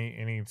 Is there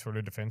any sort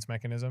of defense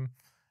mechanism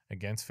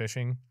against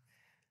phishing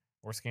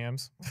or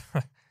scams?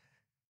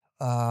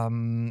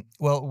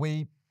 Well,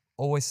 we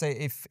always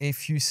say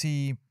if you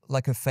see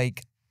like a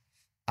fake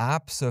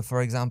app, so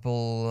for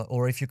example,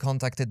 or if you're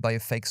contacted by a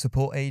fake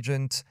support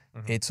agent,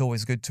 it's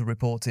always good to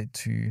report it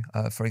to,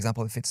 for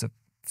example, if it's a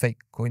fake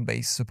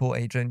Coinbase support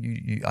agent,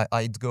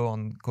 I'd go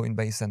on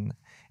Coinbase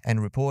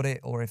and report it.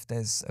 Or if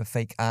there's a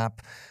fake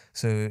app,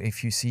 so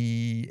if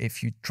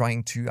you're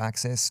trying to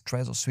access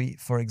Trezor Suite,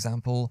 for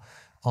example,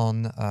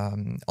 on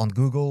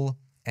Google,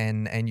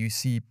 and you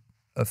see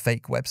a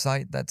fake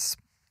website that's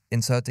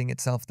inserting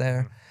itself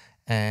there,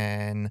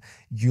 and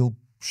you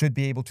should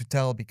be able to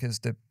tell, because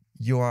the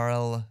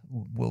URL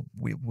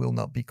will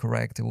not be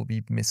correct. It will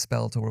be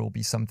misspelled, or it will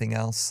be something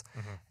else.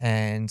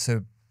 And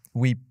so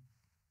we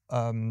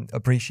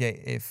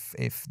appreciate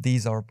if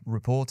these are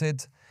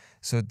reported.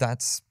 So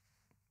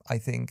I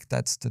think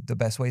that's the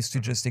best way, is to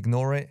just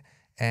ignore it,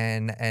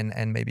 and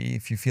maybe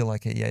if you feel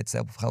like it, it's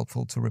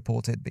helpful to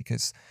report it,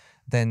 because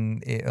then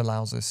it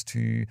allows us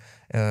to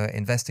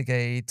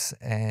investigate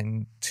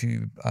and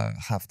to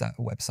have that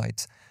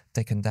website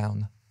taken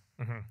down.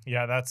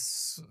 Yeah,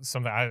 that's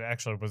something I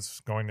actually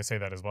was going to say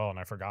that as well, and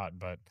I forgot.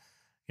 But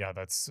yeah,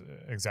 that's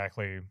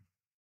exactly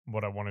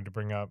what I wanted to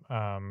bring up.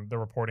 The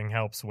reporting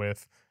helps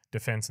with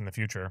defense in the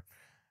future.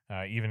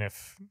 Even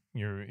if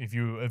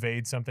you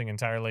evade something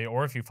entirely,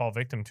 or if you fall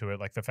victim to it,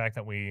 like the fact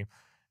that we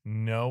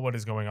know what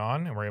is going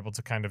on and we're able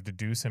to kind of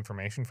deduce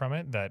information from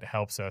it that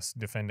helps us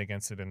defend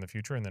against it in the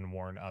future and then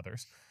warn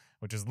others,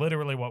 which is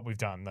literally what we've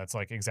done. That's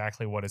like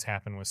exactly what has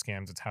happened with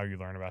scams. It's how you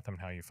learn about them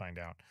and how you find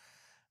out.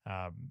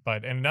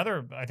 But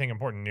another, I think,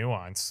 important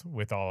nuance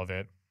with all of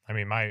it. I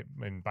mean,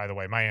 and by the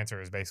way, my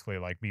answer is basically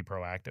like be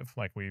proactive.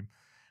 Like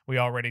we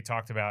already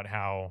talked about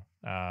how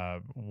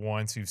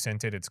once you've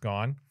sent it, it's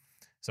gone.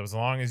 So as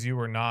long as you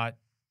are not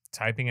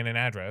typing in an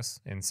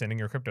address and sending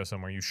your crypto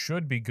somewhere, you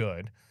should be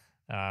good.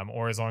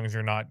 Or as long as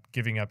you're not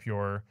giving up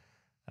your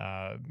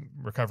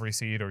recovery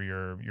seed or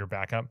your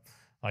backup.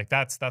 Like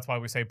that's why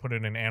we say put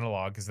it in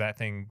analog, because that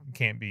thing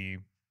can't be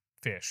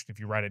phished. If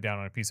you write it down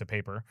on a piece of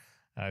paper,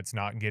 it's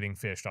not getting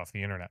phished off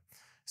the internet.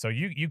 So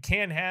you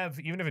can have,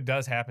 even if it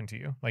does happen to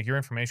you, like your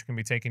information can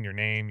be taken, your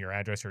name, your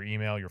address, your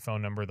email, your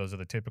phone number. Those are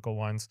the typical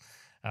ones.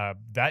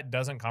 That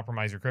doesn't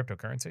compromise your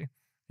cryptocurrency.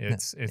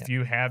 It's if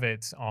you have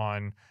it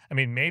on, I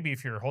mean, maybe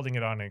if you're holding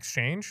it on an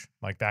exchange,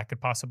 like that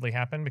could possibly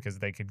happen because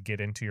they could get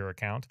into your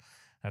account.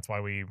 That's why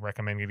we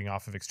recommend getting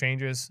off of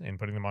exchanges and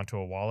putting them onto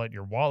a wallet.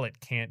 Your wallet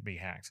can't be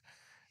hacked.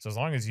 So as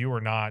long as you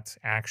are not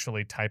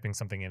actually typing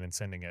something in and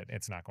sending it,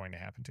 it's not going to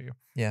happen to you.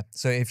 Yeah.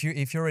 So if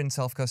you're in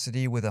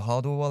self-custody with a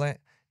hardware wallet,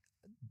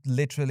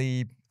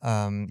 literally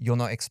you're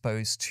not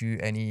exposed to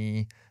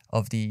any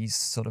of these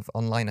sort of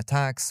online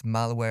attacks,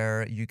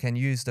 malware. You can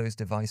use those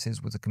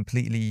devices with a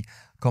completely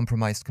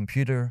compromised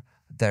computer.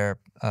 They're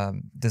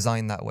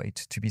designed that way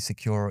to be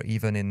secure,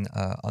 even in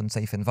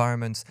unsafe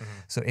environments.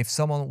 So if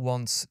someone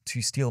wants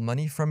to steal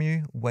money from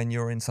you when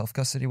you're in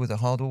self-custody with a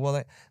hardware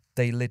wallet,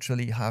 they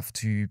literally have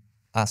to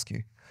ask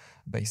you,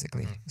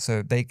 basically.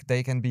 So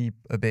they can be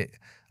a bit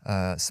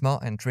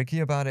smart and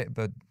tricky about it,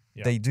 but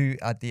they do,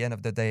 at the end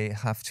of the day,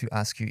 have to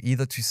ask you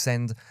either to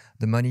send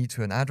the money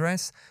to an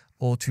address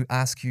or to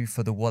ask you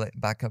for the wallet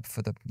backup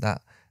for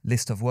that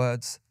list of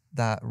words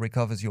that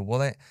recovers your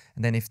wallet.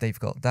 And then if they've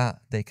got that,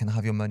 they can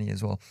have your money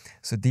as well.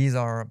 So these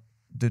are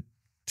the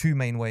two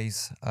main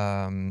ways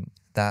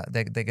that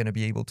they're going to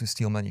be able to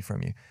steal money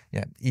from you.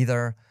 Yeah,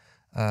 either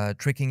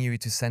tricking you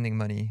into sending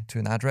money to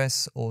an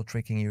address or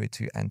tricking you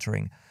into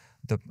entering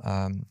the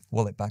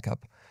wallet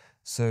backup.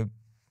 So,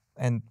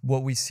 and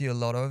what we see a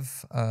lot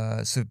of,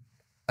 so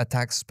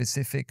attacks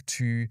specific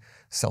to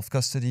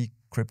self-custody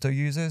crypto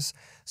users.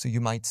 So you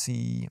might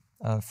see,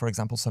 for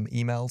example, some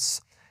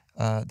emails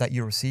that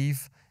you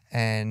receive,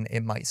 and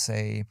it might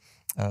say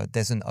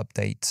there's an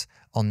update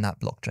on that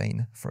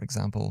blockchain, for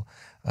example.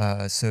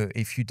 So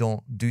if you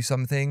don't do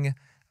something,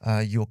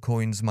 your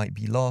coins might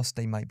be lost,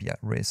 they might be at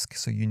risk.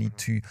 So you need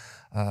to,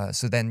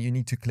 so then you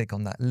need to click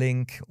on that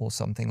link or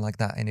something like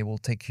that, and it will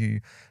take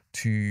you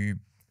to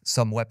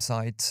some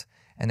website,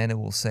 and then it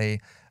will say,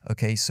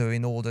 okay, so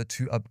in order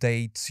to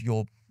update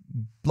your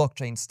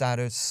blockchain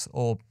status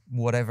or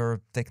whatever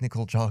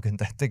technical jargon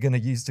that they're going to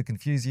use to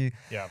confuse you,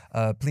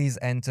 please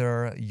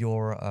enter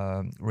your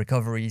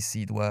recovery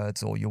seed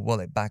words or your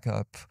wallet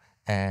backup,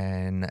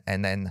 and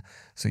then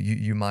so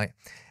you might,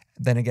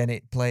 then again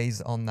it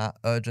plays on that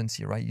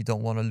urgency, right? You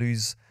don't want to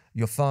lose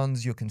your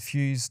funds, you're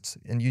confused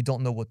and you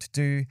don't know what to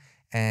do,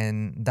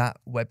 and that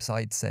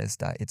website says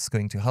that it's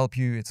going to help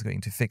you, it's going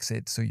to fix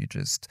it. So you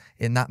just,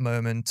 in that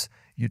moment,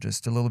 you're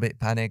just a little bit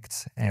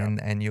panicked,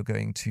 and you're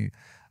going to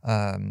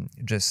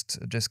just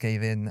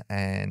cave in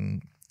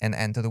and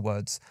enter the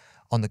words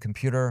on the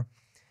computer.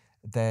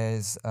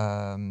 There's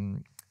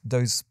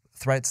those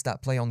threats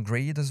that play on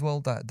greed as well,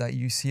 that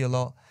you see a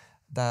lot.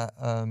 That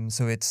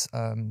so it's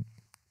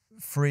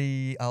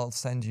free, I'll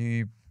send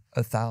you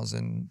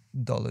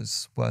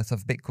 $1,000 worth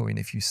of Bitcoin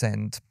if you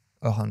send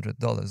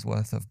 $100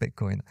 worth of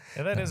Bitcoin.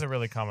 Yeah, that is a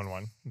really common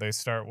one. They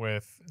start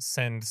with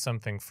send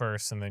something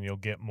first and then you'll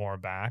get more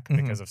back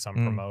because of some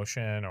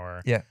promotion,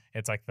 or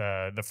it's like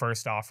the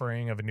first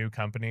offering of a new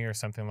company or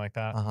something like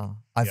that.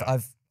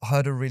 I've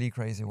heard a really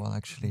crazy one,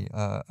 actually.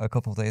 A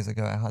couple of days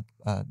ago, I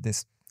had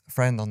this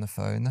friend on the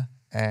phone,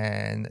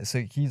 and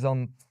so he's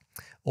on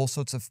all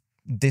sorts of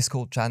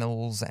Discord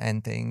channels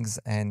and things,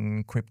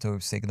 and crypto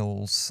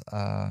signals,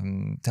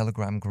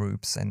 Telegram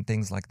groups and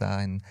things like that.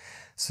 And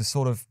so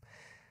sort of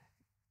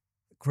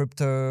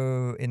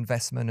crypto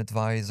investment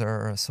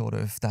advisor, sort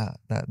of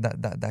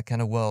that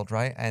kind of world,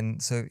 right?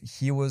 And so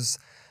he was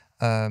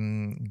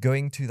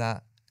going to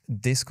that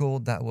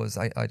Discord that was,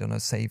 I don't know,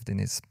 saved in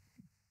his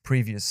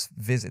previous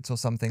visits or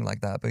something like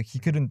that, but he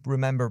couldn't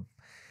remember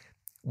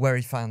where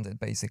he found it,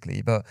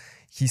 basically. But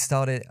he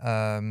started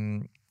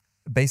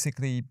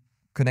basically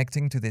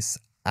connecting to this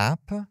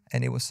app,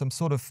 and it was some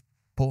sort of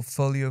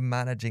portfolio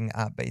managing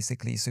app,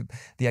 basically. So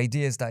the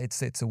idea is that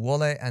it's a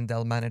wallet, and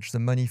they'll manage the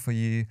money for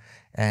you,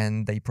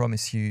 and they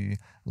promise you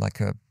like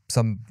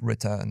some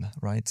return,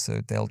 right? So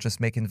they'll just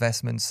make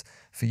investments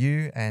for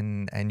you,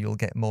 and you'll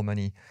get more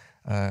money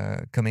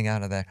coming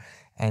out of there.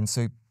 And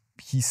so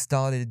he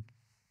started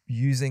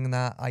using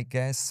that, I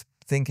guess,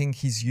 thinking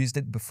he's used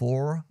it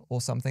before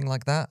or something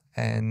like that,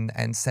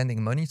 and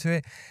sending money to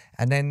it.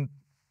 And then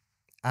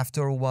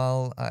after a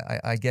while,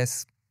 I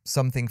guess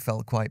something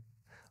felt quite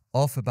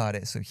off about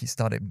it. So he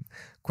started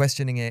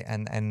questioning it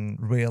and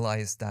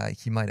realized that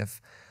he might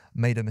have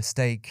made a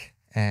mistake.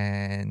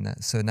 And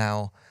so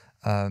now,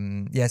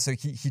 so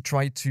he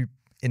tried to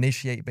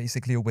initiate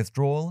basically a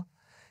withdrawal.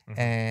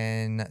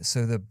 And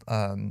so the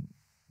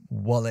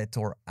wallet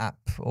or app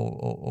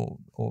or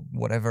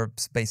whatever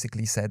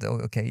basically said, oh,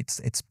 okay,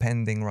 it's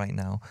pending right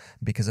now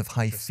because of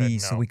high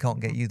fees, so we can't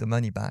get you the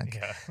money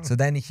back. So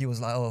then he was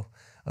like, oh,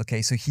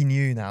 okay, so he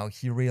knew now,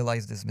 he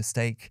realized his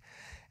mistake.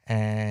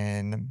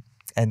 And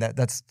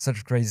that's such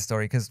a crazy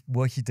story, because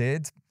what he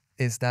did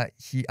is that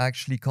he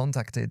actually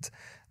contacted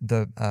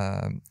the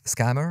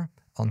scammer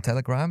on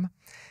Telegram,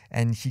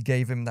 and he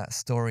gave him that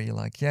story,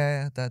 like,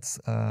 I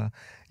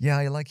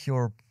like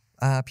your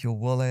app, your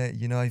wallet,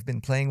 I've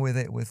been playing with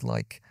it with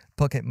like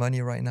pocket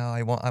money right now.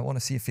 I want to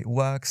see if it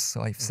works.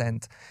 So I've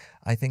sent,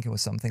 I think it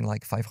was something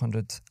like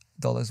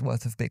 $500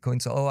 worth of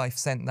Bitcoin. So, I've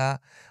sent that.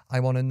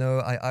 I want to know,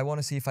 I want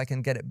to see if I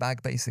can get it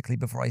back basically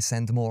before I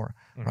send more,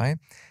 right?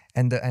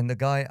 And the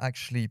guy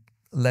actually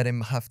let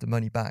him have the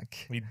money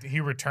back.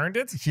 He returned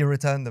it? He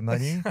returned the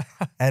money.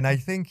 And I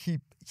think he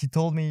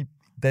told me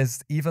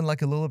there's even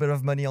like a little bit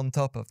of money on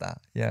top of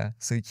that. Yeah.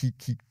 So he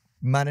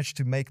managed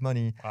to make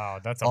money. Wow,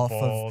 that's a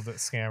bold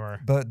scammer.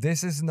 But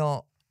this is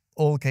not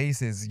all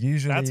cases.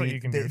 Usually that's what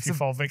you can do if you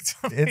fall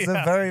victim. It's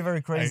a very,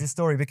 very crazy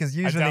story, because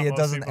usually it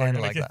doesn't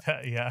end like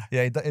that. Yeah,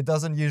 it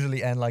doesn't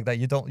usually end like that.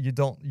 You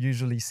don't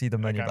usually see the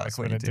money back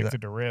when you do that.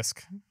 Addicted to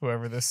risk,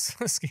 whoever this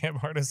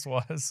scam artist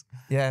was.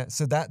 Yeah,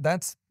 so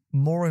that's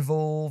more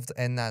evolved,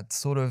 and that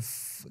sort of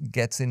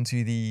gets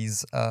into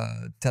these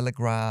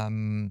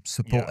Telegram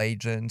support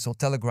agents or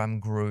Telegram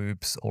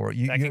groups, or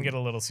you can get a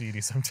little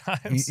seedy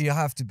sometimes. You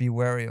have to be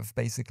wary of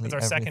basically it's our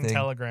everything. second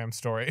Telegram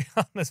story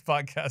on this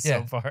podcast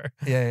so far.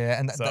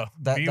 And so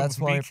that's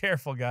why, be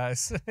careful,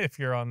 guys, if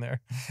you're on there.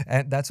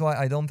 And that's why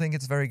I don't think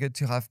it's very good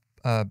to have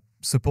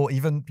support,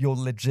 even your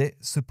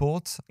legit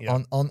support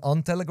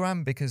on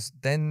Telegram, because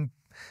then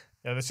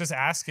that's just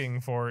asking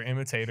for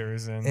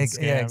imitators and scams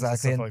exactly. and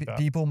stuff And like that.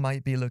 People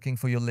might be looking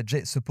for your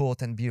legit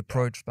support and be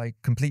approached by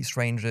complete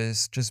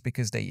strangers just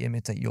because they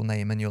imitate your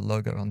name and your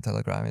logo on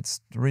Telegram. It's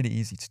really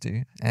easy to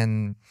do.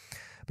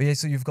 But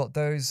so you've got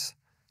those.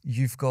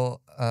 You've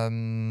got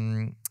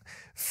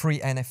free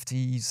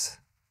NFTs.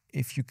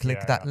 If you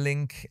click that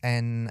link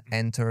and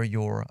enter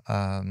your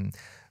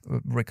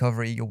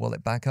recovery, your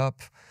wallet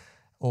backup,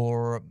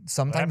 or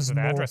sometimes with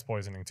address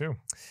poisoning too.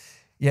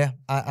 Yeah,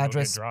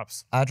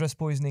 address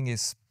poisoning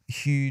is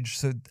huge.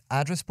 So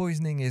address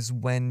poisoning is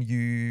when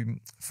you,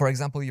 for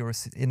example, you're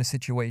in a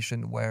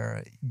situation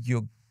where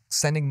you're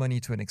sending money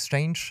to an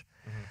exchange,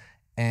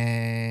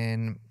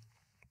 and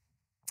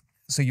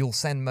so you'll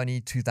send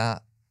money to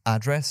that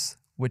address,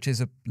 which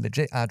is a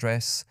legit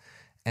address,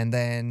 and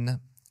then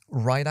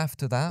right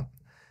after that,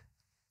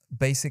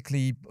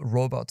 basically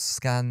robots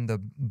scan the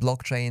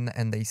blockchain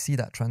and they see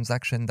that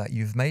transaction that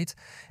you've made,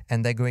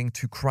 and they're going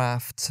to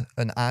craft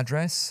an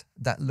address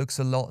that looks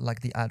a lot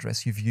like the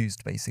address you've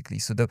used, basically.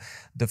 So the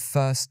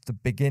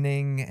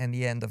beginning and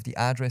the end of the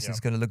address is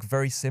going to look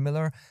very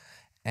similar,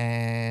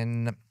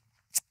 and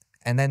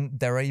then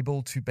they're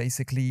able to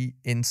basically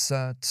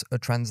insert a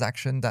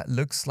transaction that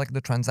looks like the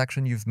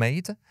transaction you've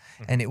made,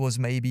 and it was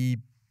maybe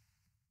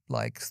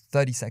like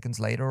 30 seconds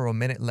later or a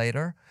minute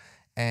later,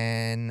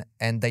 and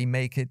they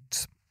make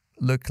it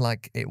look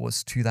like it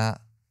was to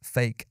that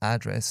fake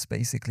address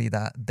basically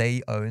that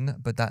they own,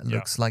 but that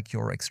looks like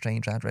your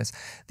exchange address.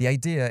 The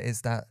idea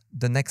is that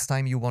the next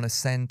time you want to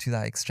send to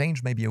that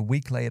exchange, maybe a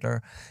week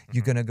later,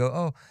 you're going to go,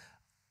 oh,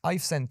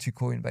 I've sent to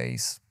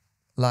Coinbase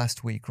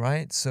last week,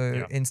 right?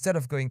 So instead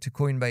of going to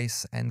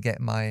Coinbase and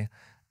get my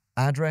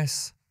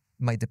address,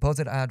 my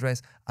deposit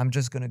address, I'm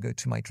just going to go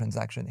to my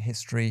transaction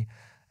history,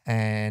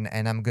 and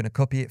I'm going to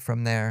copy it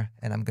from there,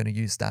 and I'm going to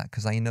use that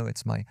because I know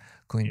it's my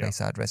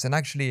Coinbase address. And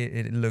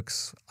actually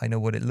I know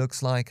what it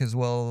looks like as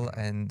well.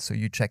 And so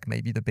you check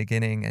maybe the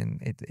beginning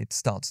and it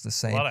starts the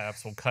same. A lot of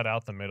apps will cut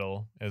out the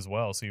middle as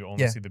well, so you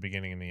only see the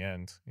beginning and the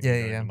end.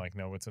 And like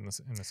know what's in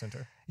the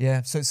center.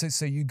 Yeah.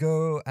 So you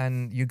go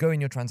in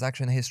your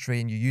transaction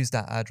history and you use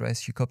that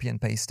address, you copy and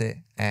paste it,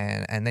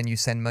 and then you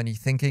send money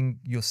thinking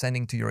you're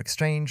sending to your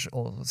exchange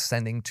or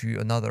sending to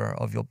another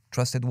of your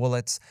trusted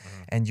wallets,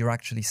 and you're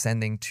actually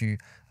sending to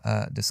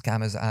the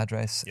scammer's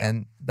address,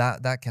 and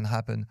that can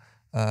happen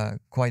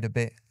quite a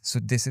bit. So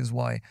this is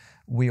why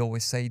we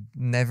always say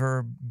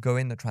never go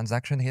in the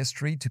transaction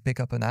history to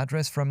pick up an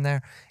address from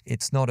there.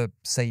 It's not a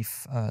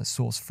safe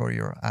source for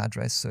your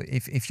address. So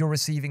if you're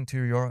receiving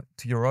to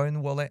your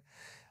own wallet,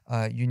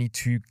 you need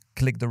to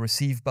click the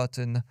receive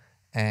button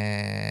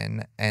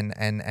and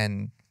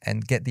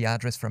get the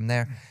address from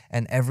there.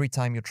 And every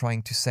time you're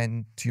trying to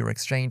send to your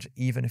exchange,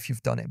 even if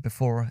you've done it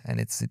before and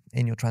it's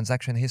in your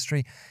transaction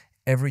history,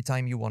 every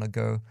time you want to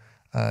go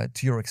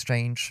to your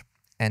exchange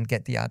and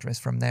get the address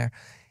from there,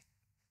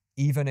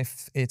 even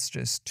if it's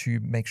just to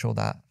make sure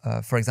that,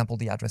 for example,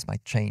 the address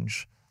might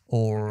change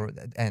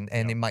and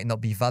it might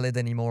not be valid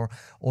anymore,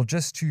 or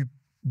just to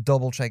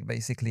double check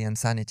basically and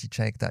sanity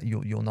check that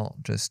you're not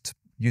just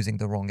using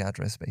the wrong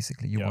address.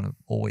 Basically, you want to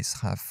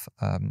always have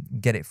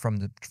get it from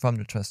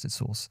the trusted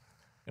source.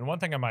 And one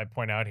thing I might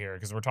point out here,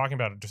 because we're talking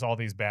about just all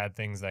these bad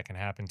things that can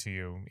happen to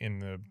you in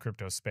the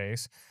crypto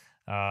space,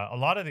 a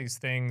lot of these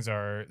things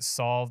are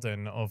solved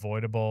and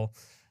avoidable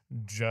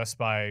just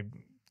by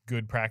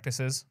good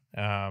practices.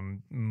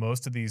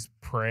 Most of these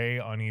prey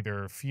on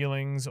either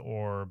feelings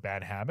or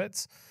bad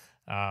habits.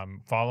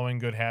 Following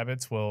good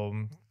habits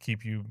will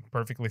keep you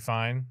perfectly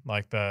fine.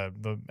 Like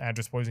the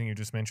address poisoning you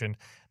just mentioned,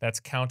 that's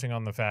counting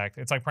on the fact,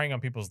 it's like preying on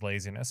people's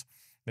laziness.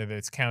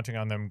 It's counting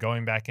on them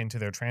going back into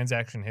their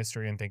transaction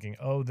history and thinking,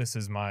 oh, this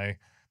is the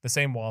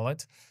same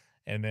wallet,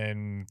 and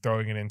then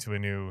throwing it into a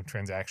new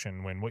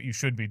transaction when what you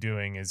should be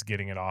doing is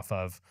getting it off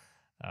of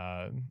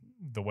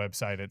the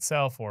website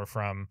itself or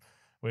from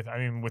with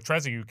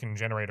Trezor, you can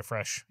generate a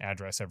fresh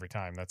address every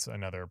time. That's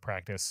another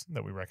practice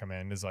that we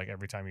recommend, is like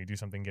every time you do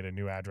something, get a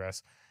new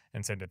address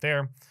and send it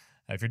there.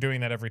 If you're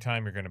doing that every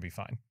time, you're going to be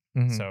fine.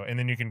 So, and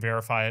then you can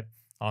verify it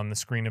on the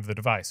screen of the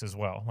device as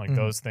well. Like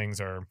those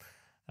things are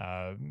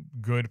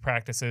good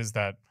practices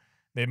that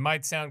they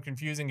might sound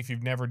confusing if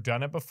you've never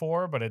done it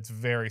before, but it's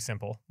very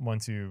simple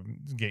once you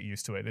get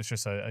used to it. It's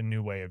just a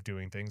new way of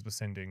doing things with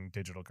sending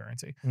digital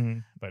currency.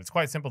 But it's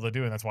quite simple to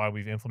do, and that's why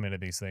we've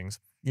implemented these things.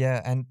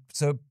 Yeah, and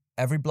so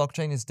every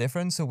blockchain is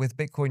different. So with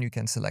Bitcoin, you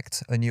can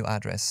select a new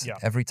address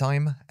every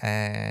time.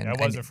 And I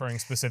was referring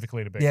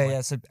specifically to Bitcoin.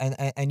 Yeah. So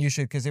and you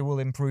should, because it will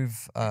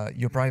improve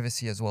your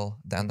privacy as well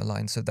down the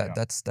line. So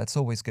that's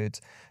always good.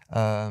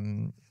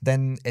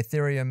 Then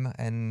Ethereum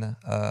and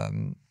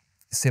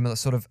similar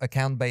sort of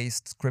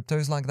account-based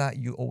cryptos like that,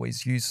 you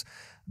always use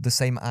the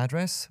same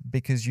address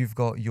because you've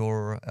got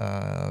your,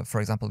 for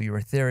example, your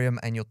Ethereum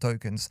and your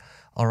tokens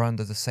are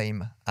under the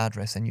same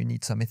address, and you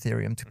need some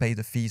Ethereum to pay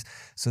the fees.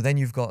 So then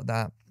you've got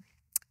that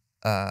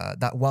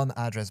one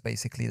address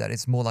basically that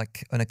is more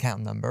like an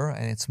account number,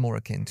 and it's more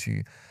akin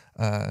to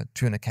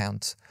an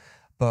account.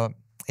 But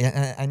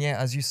and yeah,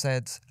 as you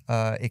said,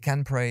 it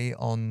can prey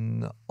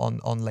on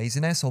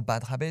laziness or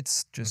bad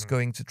habits, just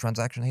going to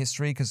transaction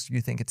history because you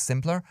think it's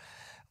simpler.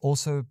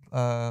 Also,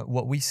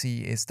 what we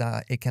see is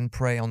that it can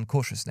prey on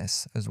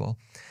cautiousness as well.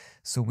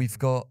 So we've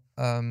got,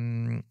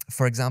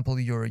 for example,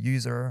 you're a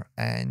user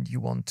and you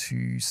want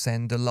to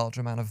send a large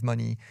amount of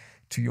money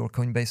to your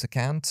Coinbase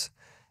account.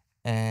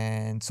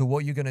 And so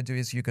what you're going to do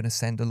is you're going to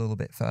send a little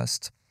bit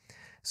first.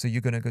 So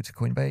you're going to go to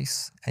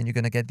Coinbase and you're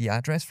going to get the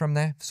address from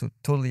there. So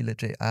totally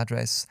legit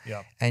address.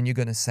 And you're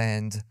going to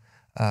send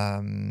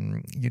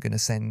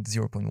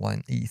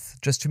 0.1 ETH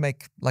just to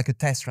make like a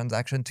test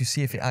transaction to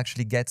see if it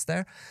actually gets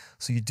there.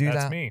 So you do that.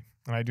 That's me.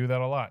 And I do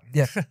that a lot.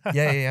 Yeah.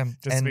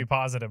 Just to be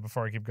positive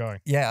before I keep going.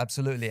 Yeah,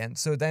 absolutely. And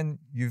so then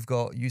you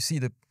see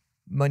the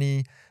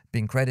money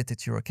being credited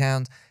to your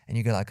account and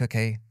you go like,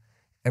 okay,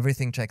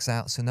 everything checks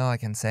out. So now I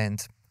can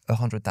send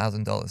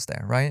 $100,000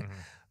 there, right?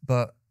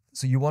 But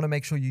so you want to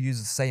make sure you use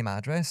the same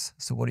address.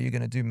 So what are you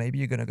going to do? Maybe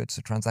you're going to go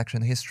to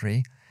transaction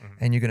history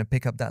and you're going to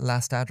pick up that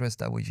last address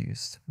that was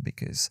used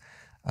because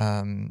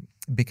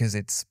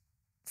it's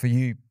for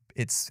you,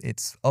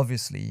 it's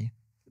obviously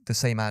the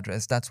same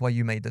address. That's why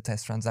you made the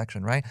test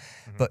transaction, right?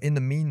 But in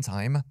the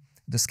meantime,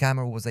 the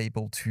scammer was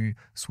able to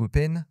swoop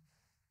in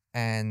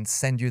and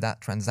send you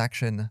that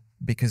transaction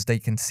because they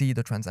can see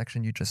the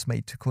transaction you just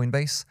made to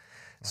Coinbase.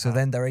 So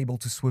then they're able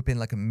to swoop in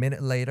like a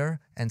minute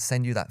later and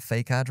send you that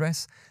fake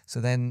address.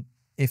 So then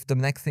if the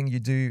next thing you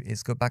do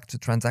is go back to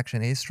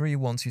transaction history,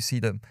 once you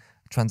see the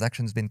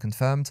transaction's been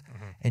confirmed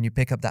and you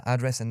pick up that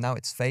address and now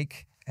it's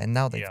fake and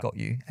now they've got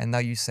you and now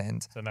you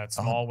send. So in that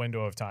small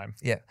window of time.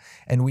 Yeah.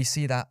 And we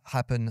see that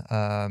happen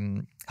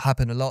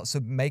a lot. So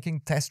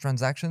making test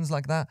transactions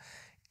like that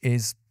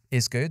is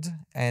good,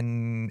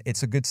 and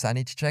it's a good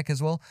sanity check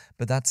as well.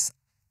 But that's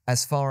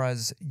as far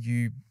as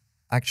you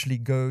actually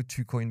go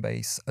to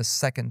Coinbase a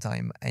second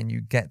time and you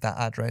get that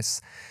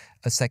address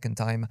a second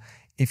time.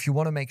 If you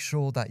want to make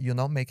sure that you're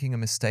not making a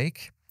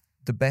mistake,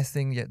 the best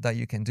thing that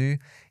you can do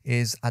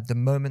is at the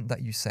moment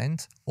that you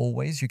send,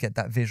 always you get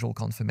that visual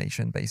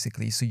confirmation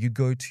basically. So you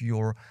go to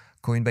your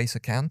Coinbase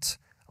account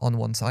on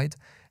one side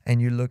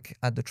and you look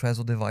at the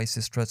Trezor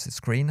device's trusted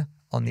screen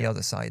on the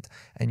other side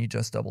and you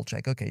just double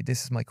check, okay,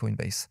 this is my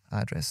Coinbase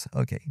address.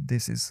 Okay,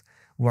 this is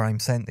where I'm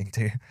sending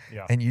to.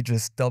 And you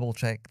just double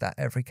check that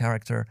every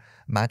character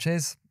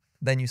matches,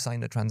 then you sign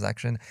the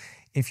transaction.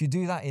 If you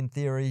do that in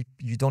theory,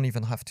 you don't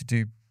even have to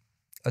do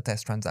a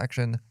test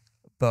transaction,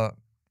 but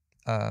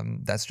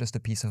that's just a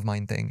peace of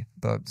mind thing.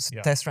 But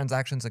test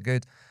transactions are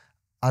good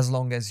as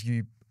long as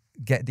you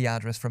get the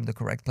address from the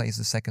correct place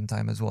the second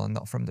time as well and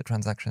not from the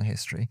transaction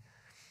history.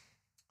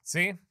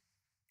 See?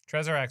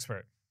 Trezor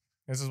expert.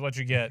 This is what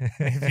you get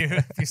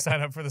if you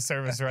sign up for the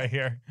service right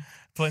here.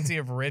 Plenty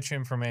of rich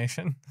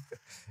information.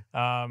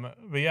 But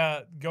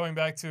yeah, going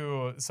back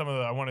to some of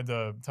the, I wanted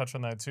to touch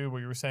on that too,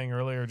 what you were saying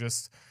earlier,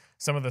 just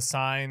some of the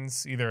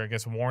signs, either I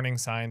guess warning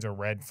signs or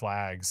red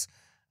flags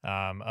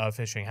of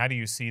phishing. How do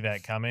you see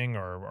that coming,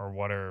 or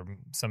what are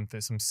some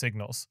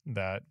signals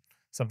that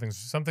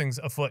something's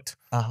afoot,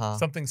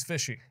 something's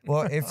fishy?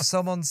 Well, if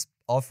someone's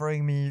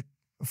offering me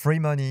free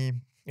money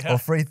Yeah, or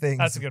three that's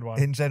things a good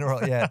one. in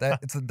general. Yeah,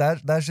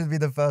 that should be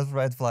the first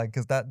red flag,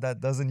 because that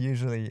doesn't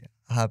usually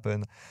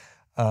happen.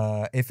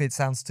 If it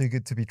sounds too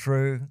good to be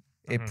true,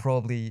 it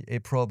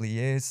probably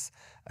is,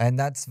 and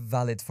that's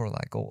valid for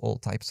like all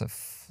types of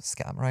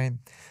scam, right?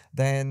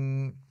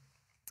 Then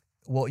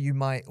what you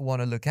might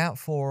want to look out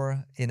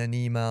for in an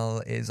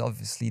email is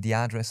obviously the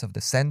address of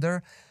the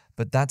sender,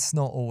 but that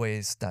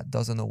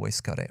doesn't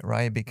always cut it,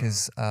 right?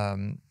 Because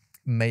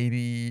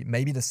maybe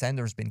the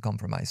sender's been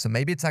compromised, so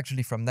maybe it's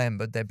actually from them,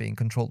 but they're being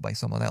controlled by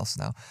someone else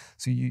now.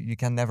 So you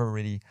can never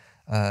really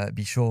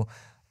be sure.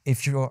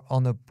 If you're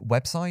on a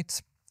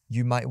website,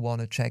 you might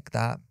want to check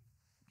that,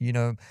 you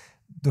know,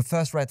 the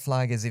first red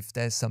flag is if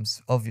there's some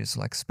obvious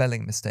like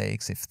spelling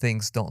mistakes, if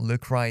things don't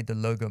look right, the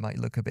logo might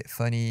look a bit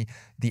funny,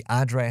 the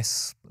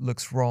address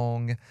looks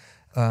wrong.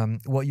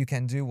 What you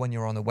can do when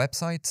you're on a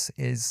website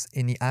is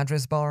in the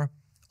address bar,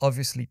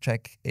 obviously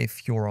check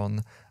if you're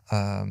on,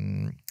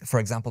 for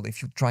example,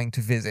 if you're trying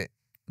to visit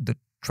the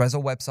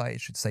Trezor website,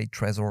 it should say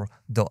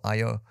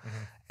trezor.io.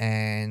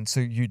 And so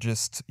you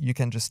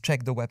can just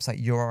check the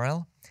website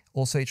URL.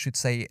 Also, it should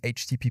say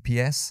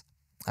HTTPS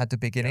at the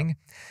beginning.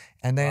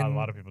 And then a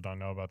lot of people don't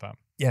know about that.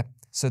 Yeah,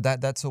 so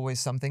that's always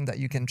something that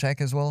you can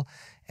check as well.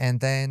 And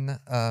then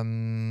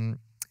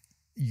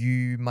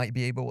you might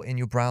be able in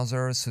your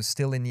browser, so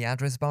still in the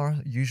address bar,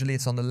 usually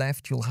it's on the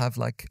left, you'll have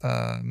like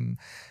a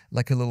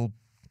little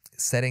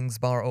settings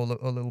bar or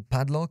a little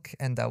padlock,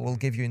 and that will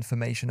give you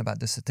information about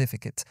the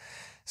certificate.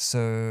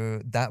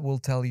 So that will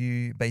tell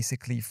you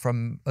basically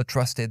from a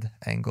trusted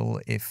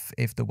angle if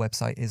the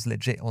website is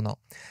legit or not.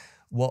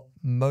 What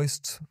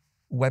most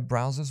web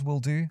browsers will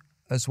do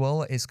as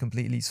well is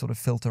completely sort of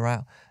filter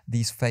out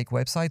these fake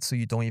websites, so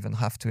you don't even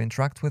have to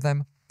interact with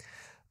them.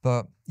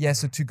 But yeah,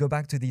 so to go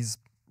back to these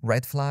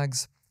red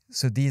flags,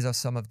 so these are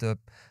some of the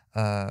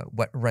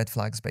red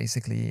flags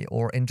basically,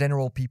 or in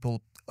general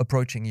people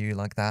approaching you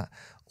like that,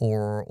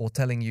 or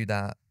telling you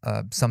that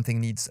something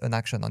needs an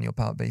action on your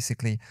part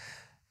basically.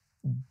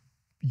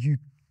 You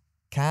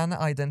can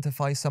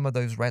identify some of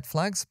those red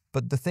flags,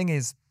 but the thing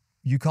is,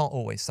 you can't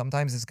always.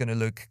 Sometimes it's going to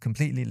look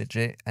completely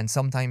legit, and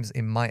sometimes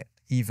it might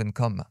even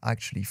come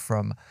actually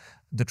from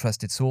the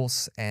trusted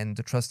source, and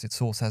the trusted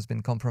source has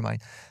been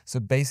compromised.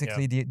 So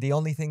basically, the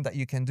only thing that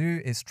you can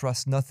do is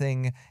trust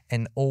nothing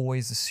and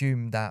always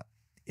assume that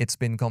it's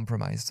been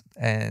compromised.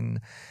 And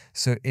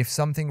so if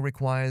something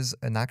requires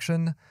an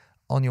action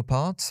on your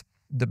part,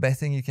 the best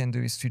thing you can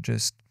do is to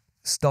just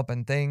stop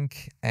and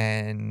think,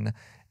 and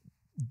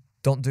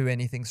don't do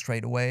anything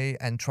straight away,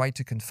 and try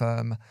to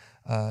confirm.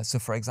 So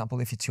for example,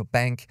 if it's your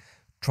bank,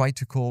 try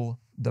to call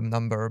the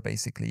number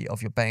basically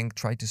of your bank,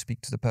 try to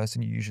speak to the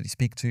person you usually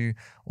speak to,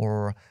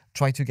 or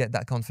try to get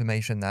that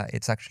confirmation that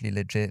it's actually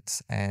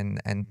legit and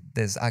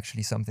there's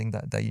actually something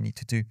that you need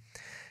to do.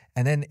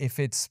 And then if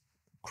it's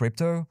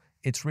crypto,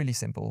 it's really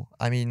simple.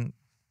 I mean,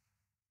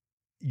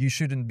 you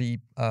shouldn't be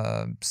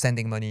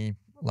sending money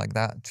like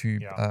that to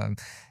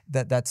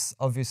that's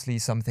obviously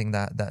something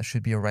that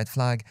should be a red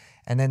flag.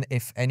 And then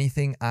if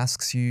anything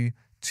asks you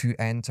to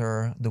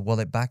enter the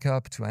wallet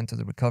backup, to enter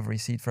the recovery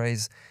seed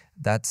phrase,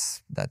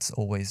 that's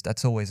always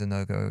a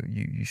no-go.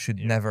 You should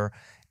never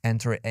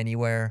enter it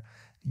anywhere.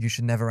 You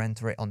should never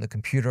enter it on the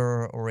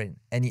computer or in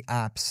any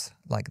apps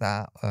like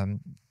that.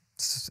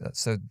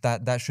 So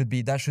that should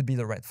be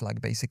the red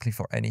flag basically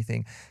for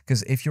anything,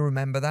 because if you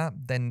remember that,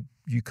 then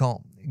you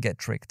can't get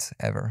tricked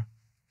ever.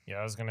 Yeah,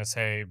 I was gonna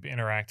say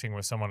interacting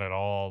with someone at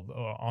all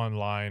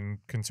online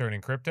concerning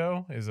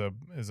crypto is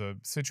a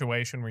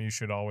situation where you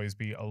should always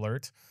be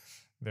alert.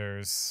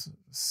 There's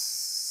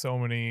so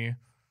many.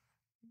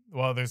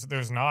 Well,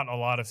 there's not a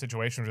lot of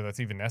situations where that's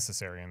even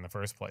necessary in the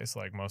first place.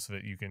 Like most of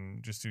it, you can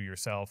just do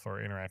yourself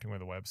or interacting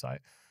with a website.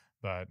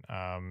 But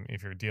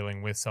if you're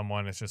dealing with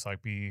someone, it's just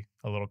like be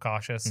a little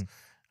cautious.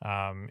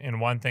 And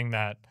one thing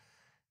that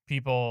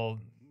people,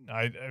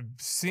 I'm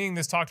seeing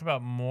this talked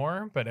about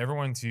more, but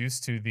everyone's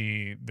used to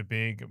the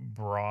big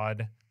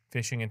broad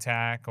phishing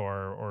attack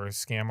or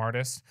scam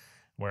artist,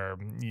 where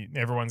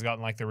everyone's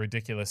gotten like the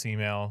ridiculous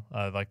email,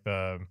 like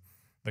the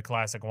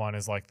classic one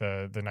is like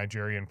the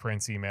Nigerian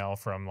prince email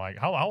from like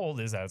how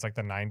old is that? It's like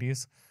the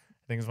 90s.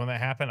 I think is when that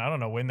happened. I don't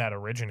know when that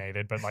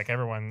originated, but like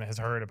everyone has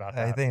heard about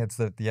that. I think it's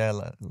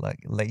like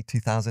late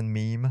 2000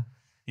 meme.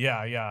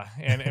 Yeah,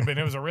 and but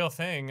it was a real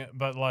thing.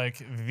 But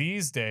like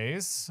these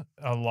days,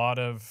 a lot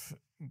of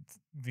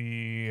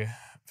the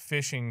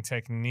phishing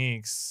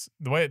techniques,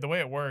 the way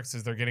it works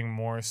is they're getting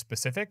more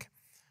specific,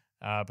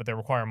 but they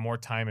require more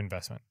time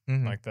investment.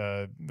 Like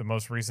the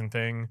most recent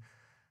thing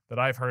that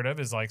I've heard of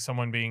is like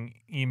someone being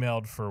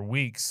emailed for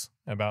weeks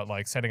about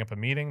like setting up a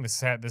meeting. This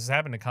has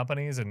happened to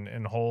companies,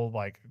 and whole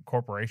like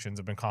corporations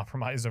have been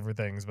compromised over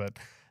things, but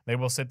they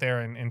will sit there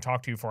and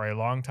talk to you for a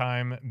long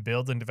time,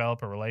 build and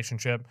develop a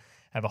relationship,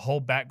 have a whole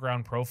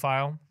background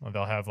profile.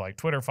 They'll have like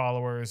Twitter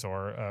followers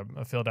or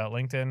a filled out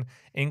LinkedIn.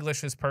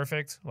 English is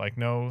perfect, like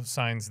no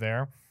signs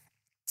there.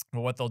 But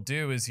what they'll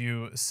do is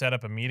you set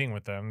up a meeting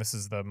with them. This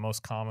is the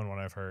most common one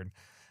I've heard.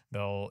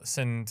 You'll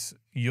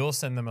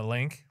send them a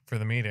link for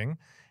the meeting.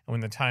 And when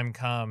the time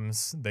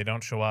comes, they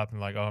don't show up and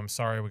like, oh, I'm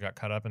sorry, we got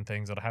caught up in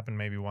things. It'll happen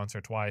maybe once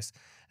or twice.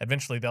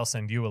 Eventually they'll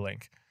send you a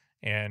link.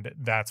 And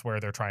that's where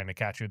they're trying to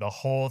catch you. The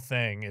whole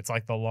thing, it's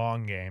like the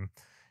long game.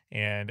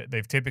 And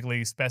they've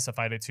typically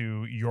specified it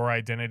to your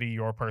identity,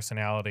 your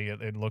personality.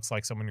 It looks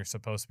like someone you're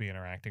supposed to be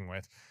interacting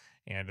with.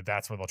 And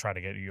that's where they'll try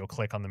to get you. You'll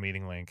click on the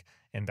meeting link,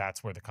 and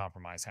that's where the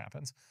compromise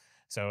happens.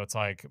 So it's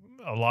like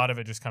a lot of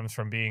it just comes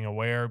from being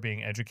aware,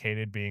 being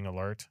educated, being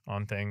alert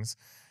on things,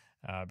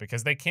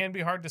 because they can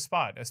be hard to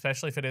spot,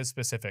 especially if it is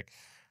specific.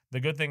 The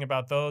good thing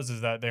about those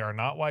is that they are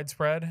not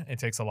widespread. It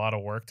takes a lot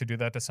of work to do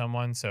that to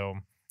someone. So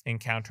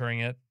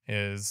encountering it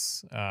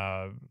is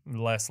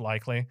less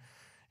likely.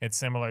 It's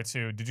similar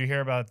to, did you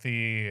hear about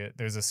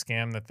there's a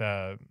scam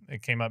that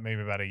it came up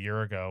maybe about a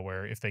year ago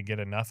where if they get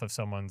enough of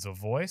someone's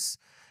voice,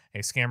 a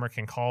scammer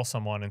can call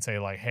someone and say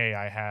like, hey,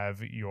 I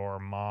have your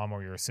mom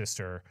or your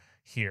sister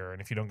here,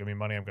 and if you don't give me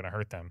money, I'm going to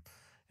hurt them.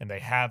 And they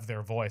have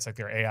their voice, like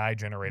their AI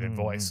generated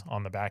voice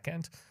on the back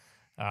end.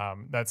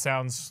 That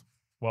sounds,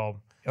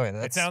 well,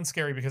 it sounds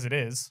scary because it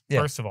is,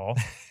 first of all.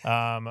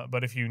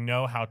 But if you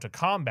know how to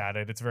combat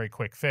it, it's a very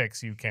quick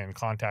fix. You can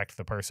contact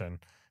the person,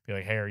 be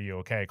like, hey, are you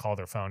okay? Call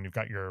their phone. You've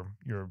got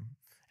the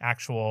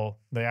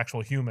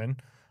actual human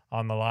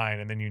on the line,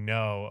 and then you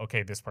know,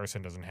 okay, this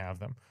person doesn't have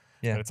them.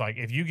 Yeah. But it's like,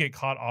 if you get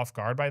caught off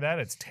guard by that,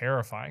 it's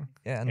terrifying.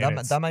 Yeah, and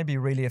that might be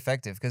really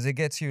effective because it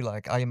gets you,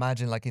 like, I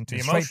imagine, like, into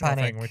the straight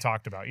panic. Thing we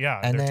talked about. Yeah,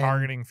 and they're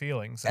targeting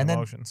feelings and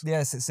emotions.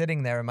 Then,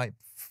 sitting there, it might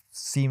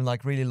seem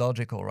like really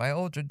logical, right?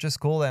 Oh,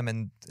 just call them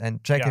and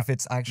check if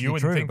it's actually true. You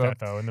wouldn't think that,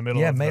 though, in the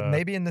middle of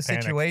maybe in the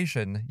panic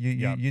situation,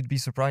 you'd be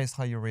surprised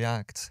how you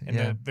react.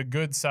 And the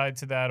good side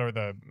to that, or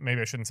maybe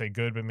I shouldn't say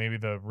good, but maybe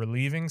the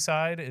relieving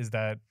side is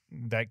that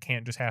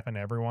can't just happen to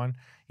everyone.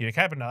 It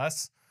can happen to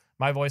us.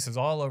 My voice is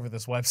all over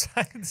this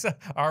website, so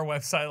our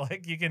website.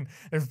 Like,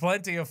 there's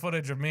plenty of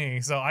footage of me.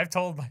 So I've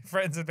told my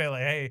friends that they're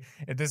like, hey,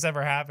 if this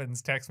ever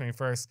happens, text me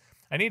first.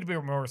 I need to be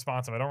more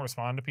responsive. I don't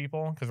respond to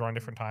people because we're on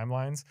different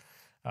timelines.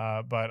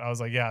 But I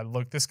was like, yeah,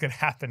 look, this could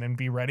happen, and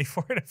be ready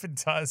for it if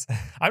it does.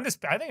 I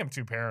think I'm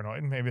too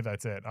paranoid. Maybe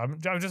that's it. I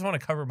just want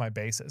to cover my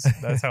bases.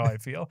 That's how I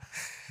feel.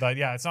 But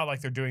yeah, it's not like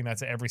they're doing that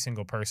to every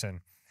single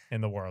person in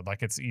the world.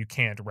 Like, you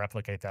can't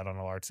replicate that on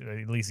a large,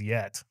 at least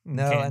yet.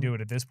 No, you can't do it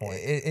at this point.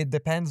 It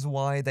depends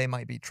why they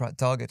might be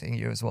targeting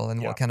you as well,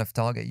 and what kind of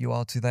target you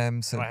are to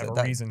them. So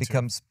that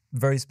becomes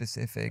very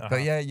specific.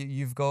 But yeah,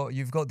 you've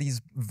got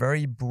these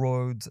very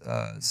broad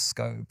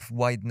scope,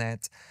 wide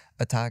net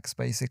attacks,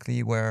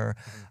 basically, where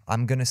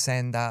I'm gonna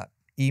send that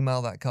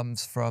email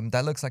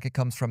that looks like it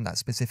comes from that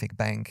specific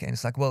bank, and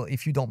it's like, well,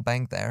 if you don't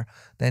bank there,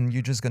 then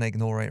you're just gonna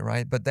ignore it,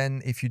 right? But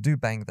then if you do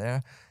bank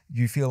there,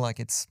 you feel like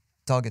it's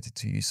targeted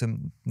to you, so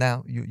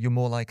now you're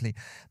more likely.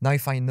 Now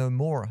if I know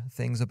more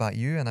things about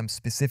you and I'm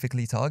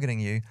specifically targeting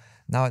you,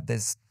 now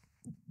there's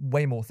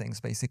way more things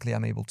basically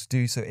I'm able to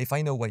do. So if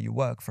I know where you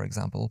work, for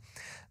example,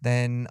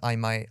 then I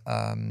might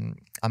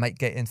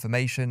get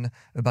information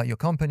about your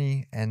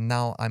company, and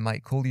now I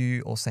might call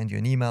you or send you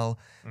an email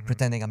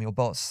pretending I'm your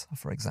boss,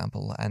 for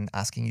example, and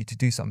asking you to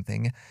do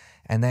something.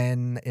 And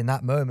then in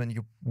that moment,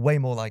 you're way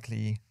more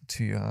likely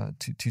to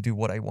do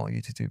what I want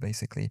you to do,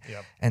 basically.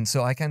 Yep. And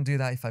so I can do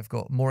that if I've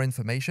got more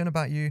information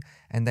about you,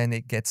 and then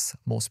it gets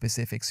more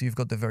specific. So you've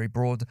got the very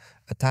broad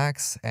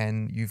attacks,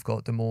 and you've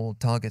got the more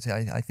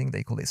targeted, I think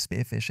they call it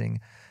spear phishing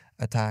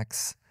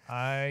attacks.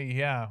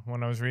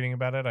 When I was reading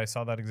about it, I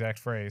saw that exact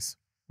phrase,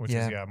 which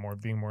is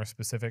being more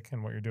specific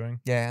in what you're doing.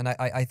 Yeah, and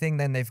I think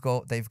then they've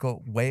got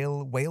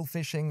whale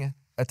phishing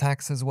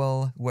attacks as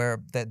well, where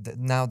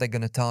now they're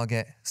going to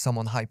target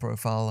someone high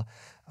profile,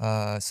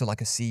 so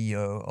like a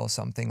CEO or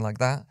something like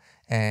that,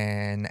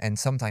 and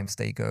sometimes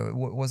they go,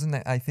 wasn't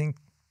it, I think,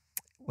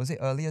 was it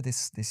earlier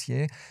this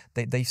year,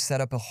 they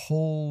set up a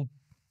whole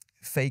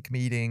fake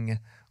meeting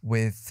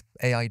with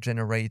AI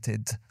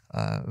generated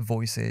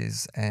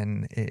voices,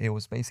 and it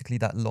was basically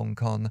that long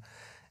con.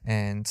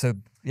 And so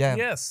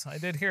yes, I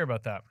did hear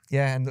about that.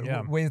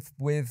 With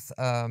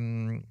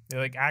they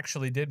like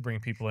actually did bring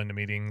people into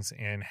meetings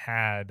and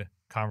had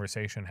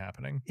conversation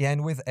happening.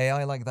 And with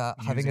AI like that,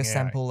 having a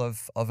sample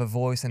of a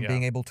voice and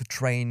being able to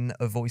train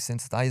a voice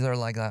synthesizer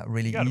like that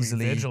really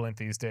easily. Be vigilant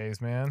these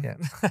days, man. Yeah.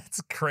 That's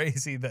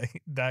crazy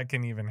that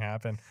can even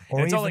happen.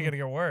 Or it's only going to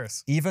get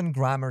worse. Even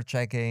grammar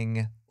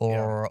checking,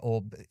 or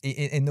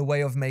in the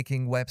way of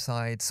making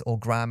websites or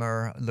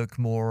grammar look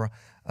more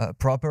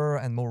proper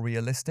and more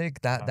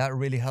realistic. That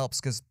really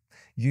helps, because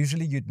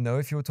usually you'd know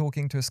if you were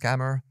talking to a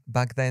scammer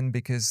back then,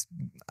 because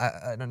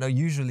I don't know,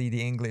 usually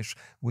the English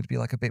would be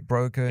like a bit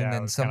broken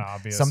and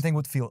something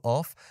would feel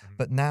off.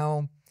 But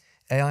now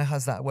AI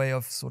has that way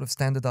of sort of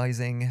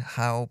standardizing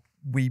how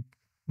we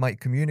might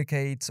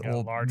communicate.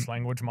 Or large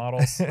language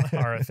models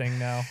are a thing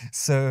now.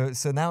 So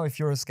now if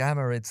you're a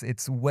scammer,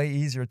 it's way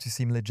easier to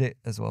seem legit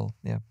as well.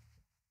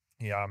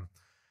 Yeah,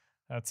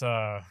 that's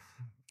I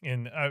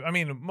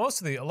mean,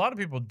 a lot of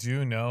people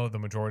do know the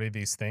majority of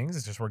these things.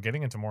 It's just we're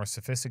getting into more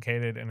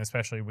sophisticated, and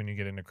especially when you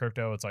get into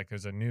crypto, it's like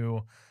there's a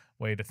new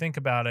way to think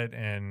about it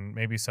and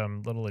maybe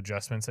some little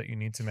adjustments that you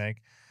need to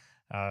make.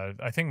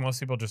 I think most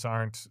people just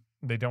aren't,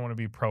 they don't want to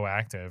be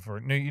proactive, or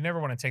no, you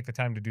never want to take the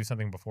time to do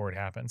something before it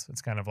happens.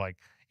 It's kind of like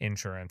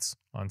insurance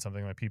on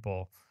something that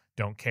people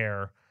don't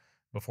care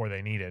before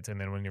they need it. And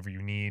then whenever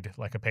you need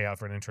like a payout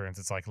for an insurance,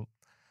 it's like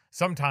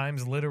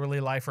sometimes literally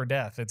life or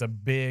death. It's a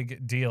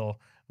big deal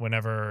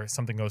whenever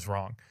something goes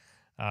wrong.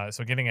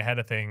 So getting ahead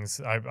of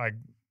things,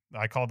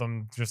 I call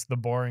them just the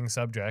boring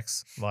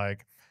subjects.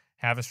 Like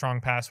have a strong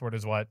password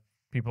is what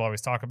people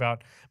always talk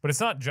about, but it's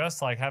not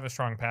just like have a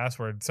strong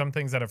password. Some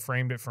things that have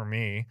framed it for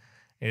me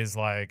is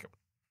like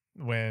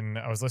when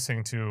I was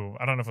listening to,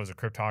 I don't know if it was a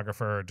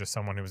cryptographer or just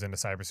someone who was into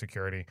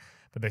cybersecurity,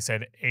 but they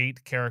said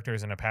 8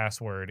 characters in a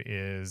password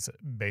is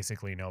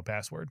basically no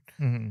password.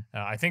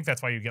 I think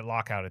that's why you get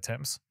lockout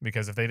attempts,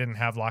 because if they didn't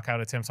have lockout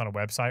attempts on a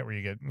website where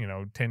you get,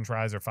 10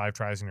 tries or 5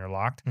 tries and you're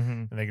locked,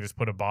 then they could just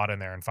put a bot in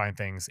there and find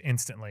things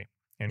instantly.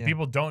 And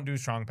people don't do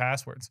strong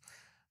passwords.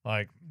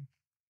 Like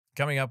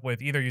coming up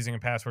with either using a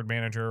password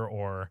manager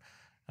or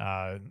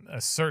a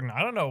certain,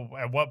 I don't know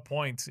at what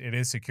point it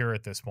is secure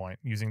at this point,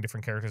 using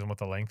different characters and what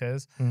the length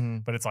is,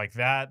 but it's like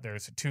that.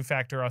 There's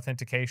 2-factor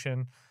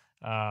authentication,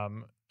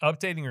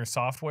 updating your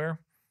software.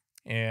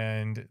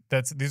 And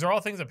these are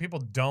all things that people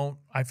don't,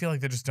 I feel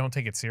like they just don't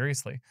take it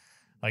seriously.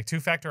 Like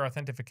 2-factor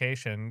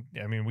authentication,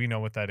 I mean, we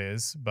know what that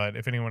is, but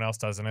if anyone else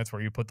doesn't, it's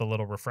where you put the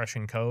little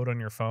refreshing code on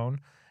your phone,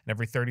 and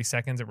every 30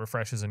 seconds it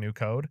refreshes a new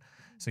code.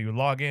 So you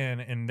log in,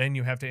 and then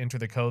you have to enter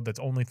the code that's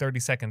only 30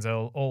 seconds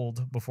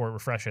old before it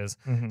refreshes,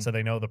 so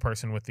they know the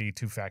person with the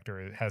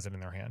 2-factor has it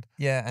in their hand.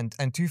 Yeah, and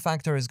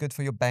 2-factor is good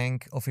for your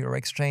bank or for your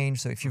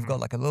exchange. So if you've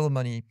got like a little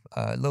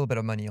bit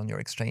of money on your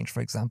exchange,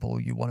 for example,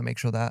 you want to make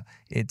sure that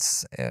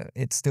it's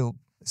still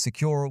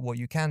secure. What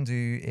you can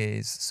do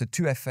is, so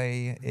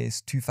 2FA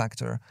is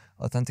 2-factor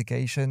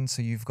authentication.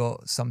 So you've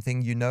got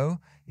something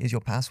is your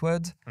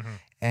password,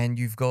 and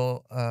you've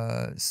got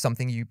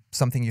something you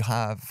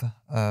have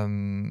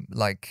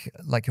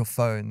like your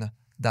phone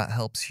that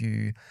helps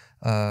you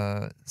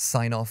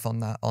sign off on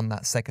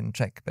that second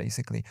check,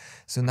 basically.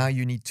 So now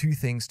you need 2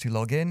 things to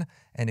log in,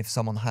 and if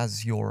someone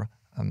has your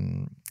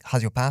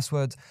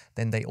password,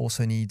 then they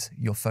also need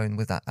your phone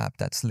with that app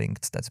that's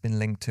been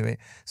linked to it.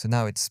 So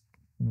now it's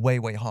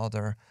way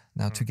harder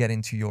now to get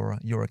into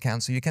your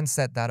account. So you can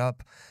set that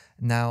up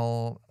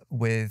now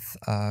with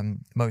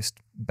most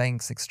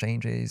banks,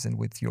 exchanges, and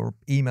with your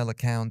email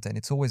account, and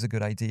it's always a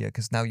good idea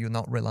because now you're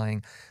not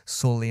relying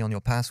solely on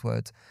your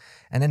password.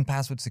 And then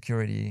password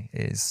security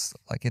is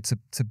like it's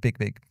a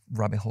big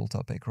rabbit hole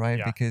topic, right?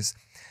 Yeah. Because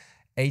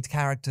 8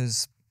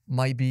 characters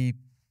might be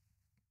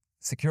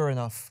secure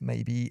enough,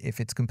 maybe if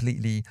it's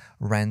completely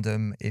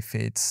random, if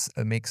it's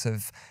a mix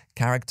of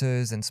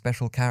characters and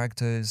special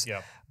characters.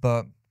 Yeah.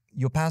 But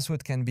your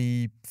password can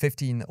be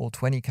 15 or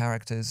 20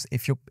 characters.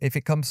 If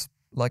it comes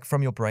like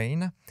from your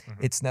brain,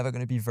 it's never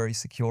going to be very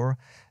secure,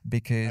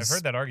 because I've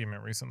heard that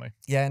argument recently.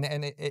 Yeah,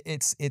 and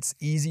it's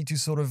easy to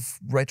sort of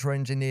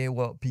retro-engineer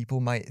what people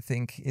might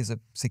think is a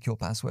secure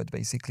password,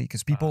 basically,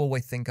 because people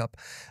always think up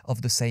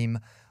of the same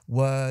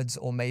words,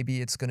 or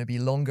maybe it's going to be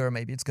longer,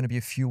 maybe it's going to be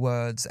a few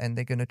words, and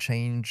they're going to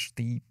change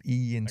the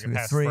E into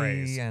like a 3,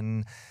 phrase.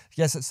 and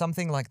yes, it's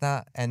something like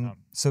that. And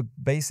so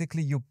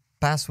basically your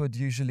password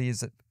usually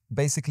is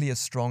basically as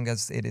strong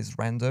as it is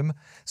random.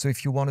 So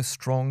if you want a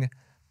strong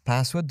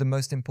password, the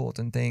most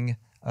important thing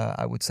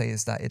I would say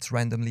is that it's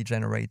randomly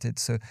generated.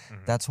 So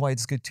that's why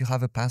it's good to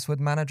have a password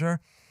manager,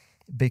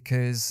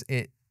 because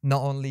it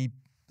not only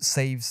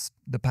saves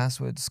the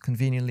passwords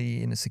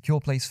conveniently in a secure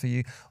place for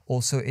you,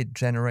 also it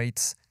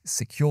generates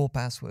secure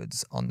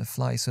passwords on the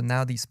fly. So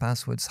now these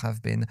passwords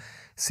have been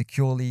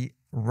securely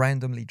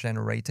randomly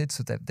generated,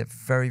 so that they're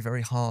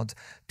very hard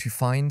to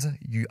find.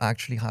 You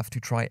actually have to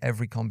try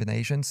every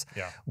combinations.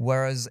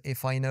 Whereas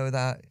if I know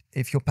that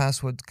if your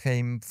password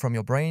came from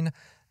your brain,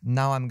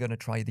 now I'm going to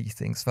try these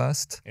things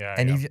first.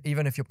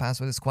 Even if your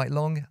password is quite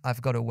long,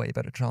 I've got a way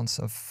better chance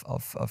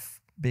of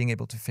being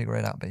able to figure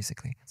it out,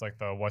 basically. It's like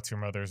the what's your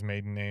mother's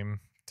maiden name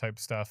type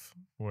stuff,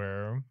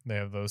 where they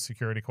have those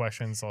security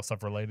questions, all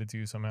stuff related to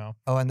you somehow.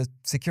 Oh, and the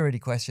security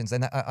questions.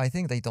 And I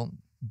think they don't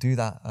do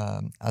that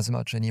as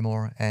much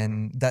anymore.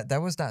 And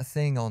that was that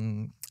thing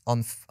on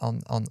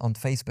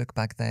Facebook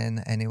back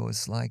then, and it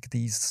was like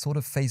these sort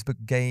of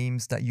Facebook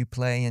games that you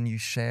play and you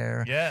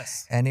share.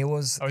 Yes. And it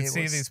was. I would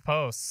see these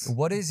posts.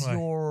 What is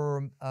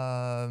your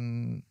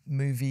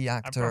movie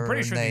actor I'm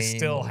pretty sure name? these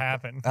still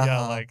happen.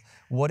 Yeah, like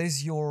what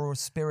is your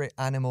spirit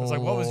animal? It's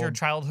like, what was your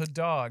childhood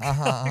dog?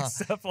 Like,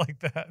 stuff like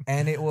that.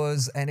 And it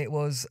was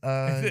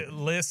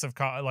lists of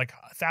like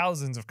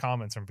thousands of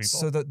comments from people.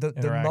 So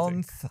the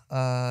month.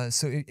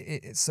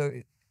 So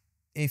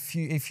if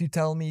you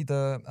tell me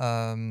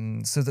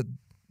the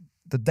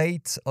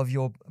date of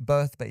your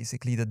birth,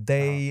 basically the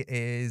day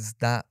is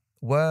that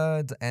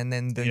word, and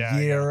then the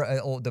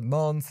year or the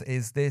month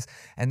is this,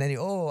 and then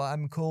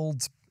I'm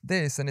called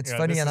this, and it's Yeah,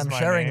 funny, this and is I'm my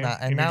sharing name,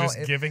 that, and and you're now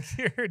just giving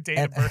your date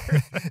and of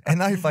birth. and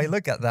now if I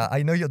look at that,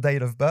 I know your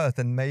date of birth,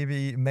 and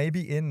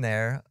maybe in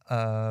there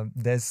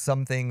there's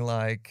something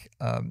like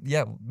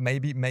yeah,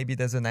 maybe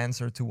there's an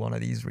answer to one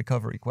of these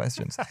recovery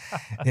questions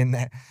in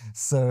there.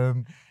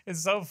 So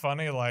It's so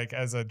funny, like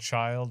as a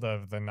child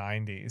of the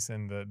 90s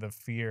and the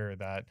fear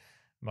that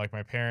like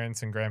my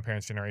parents and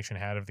grandparents generation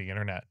had of the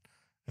internet,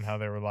 and how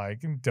they were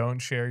like, don't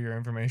share your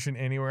information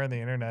anywhere on the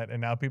internet.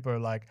 And now people are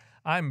like,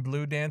 I'm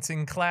Blue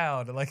Dancing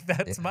Cloud. Like,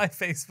 that's my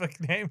Facebook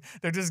name.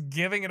 They're just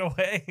giving it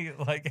away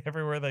like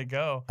everywhere they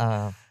go.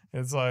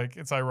 It's like,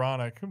 it's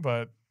ironic,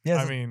 but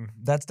yes, I mean,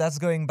 that's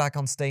going back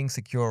on staying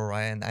secure,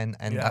 right? And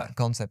yeah, that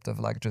concept of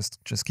like just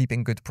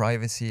keeping good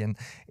privacy, and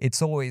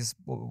it's always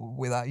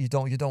without you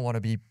don't want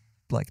to be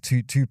like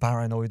too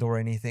paranoid or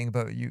anything,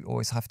 but you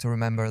always have to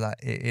remember that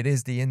it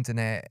is the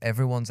internet.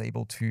 Everyone's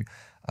able to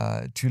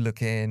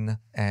look in,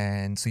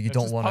 and so you it's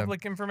don't just want to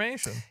public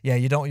information. yeah,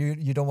 you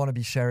don't want to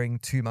be sharing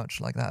too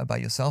much like that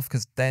about yourself,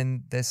 because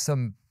then there's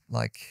some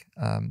like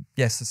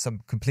yes, there's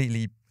some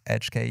completely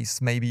edge case.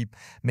 Maybe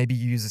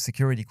you use a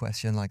security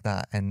question like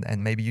that,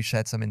 and maybe you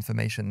shared some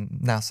information.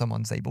 Now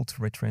someone's able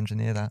to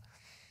engineer that.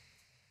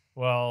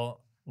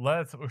 Well,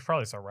 we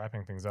probably start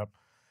wrapping things up.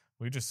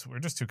 We're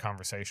just too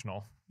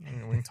conversational.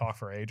 We can talk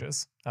for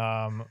ages.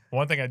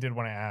 One thing I did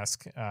want to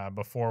ask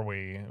before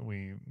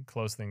we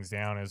close things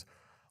down is,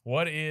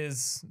 what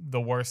is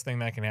the worst thing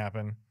that can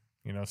happen?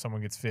 You know, if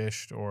someone gets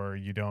phished, or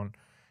you don't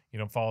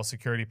follow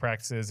security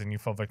practices and you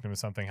fall victim to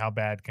something. How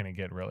bad can it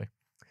get, really?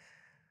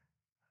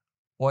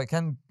 Well, it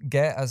can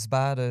get as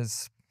bad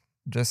as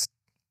just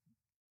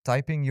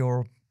typing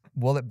your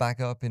wallet back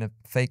up in a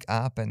fake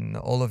app, and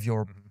all of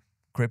your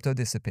crypto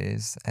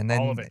disappears, and then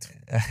all of it.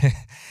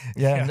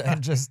 yeah, and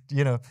just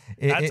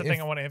that's the thing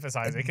I want to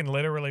emphasize. It can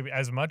literally be,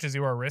 as much as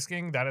you are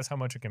risking, that is how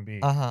much it can be.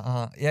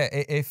 Yeah,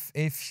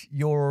 if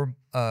your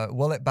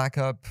wallet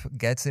backup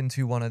gets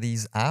into one of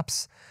these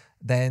apps,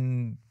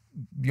 then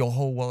your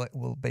whole wallet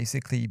will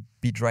basically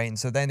be drained.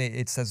 So then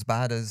it's as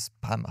bad as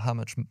how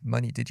much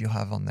money did you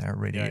have on there,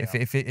 really.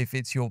 If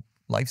it's your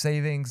life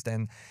savings,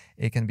 then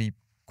it can be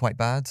quite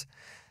bad.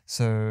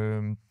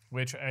 So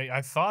which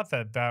I thought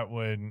that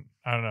would,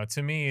 I don't know,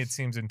 to me it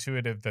seems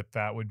intuitive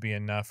that would be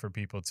enough for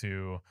people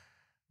to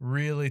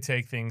really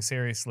take things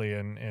seriously,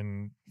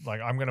 and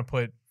like, I'm going to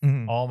put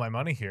all my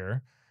money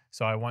here,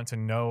 so I want to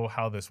know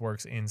how this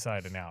works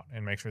inside and out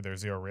and make sure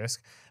there's zero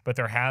risk. But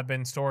there have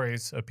been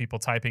stories of people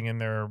typing in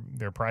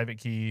their private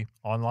key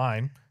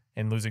online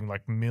and losing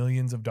like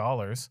millions of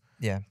dollars.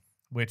 Yeah,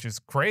 which is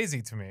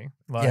crazy to me.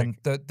 Like,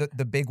 yeah,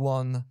 the big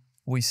one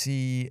we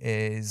see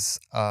is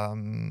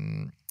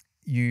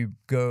you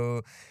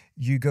get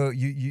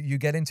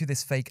into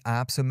this fake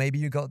app. So maybe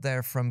you got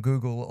there from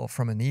Google or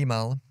from an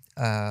email,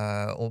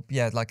 or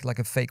yeah, like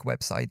a fake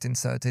website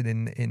inserted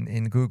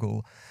in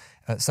Google.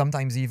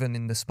 Sometimes even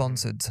in the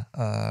sponsored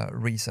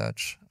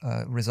research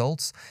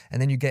results,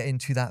 and then you get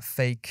into that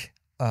fake,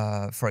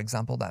 for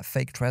example, that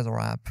fake Trezor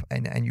app,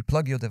 and you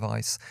plug your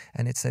device,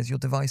 and it says your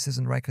device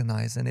isn't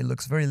recognized, and it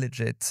looks very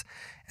legit,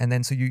 and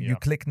then so you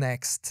click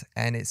next,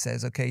 and it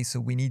says, okay, so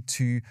we need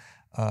to,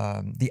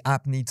 the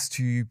app needs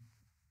to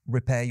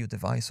repair your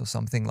device or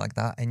something like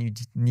that, and you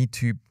need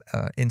to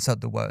insert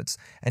the words,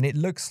 and it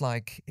looks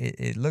like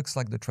it looks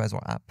like the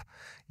Trezor app,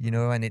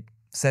 and it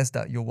says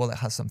that your wallet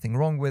has something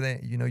wrong with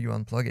it. You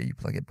unplug it, you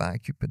plug it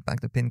back, you put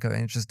back the PIN code,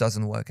 and it just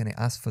doesn't work, and it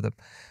asks for the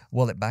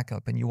wallet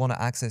backup, and you want to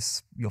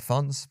access your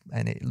funds,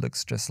 and it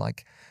looks just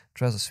like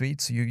Trezor Suite.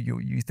 So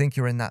you think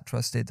you're in that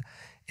trusted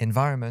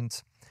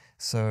environment.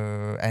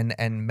 So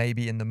and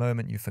maybe in the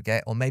moment you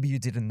forget, or maybe you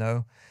didn't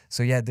know.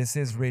 So yeah, this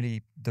is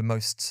really the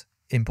most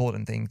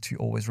important thing to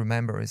always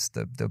remember, is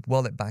the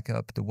wallet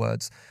backup. The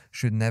words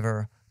should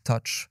never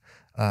touch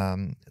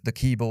the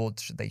keyboard.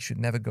 They should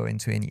never go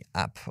into any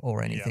app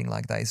or anything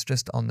like that. It's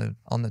just on the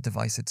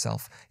device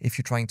itself. If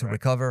you're trying to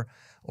recover,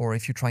 or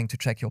if you're trying to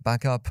check your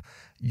backup,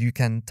 you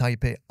can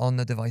type it on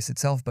the device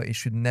itself, but it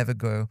should never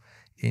go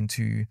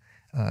into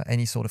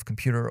any sort of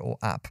computer or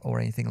app or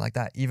anything like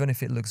that. Even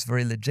if it looks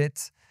very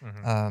legit,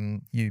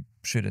 you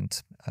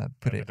shouldn't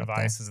put it. The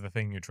device is the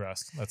thing you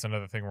trust. That's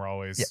another thing we're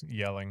always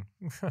yelling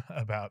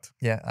about.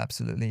 Yeah,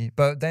 absolutely.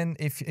 But then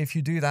if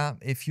you do that,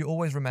 if you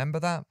always remember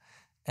that,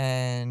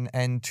 and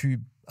to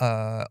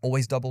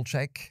always double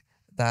check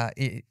that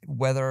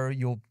whether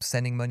you're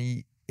sending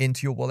money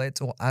into your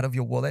wallet or out of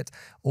your wallet,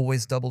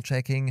 always double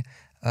checking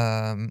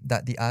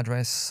that the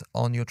address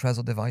on your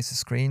Trezor device's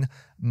screen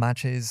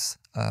matches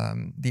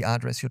the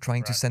address you're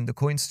trying to send the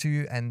coins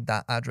to, and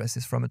that address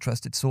is from a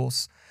trusted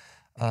source.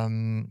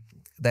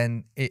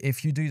 Then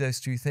if you do those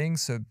two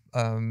things, so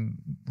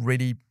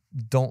really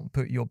don't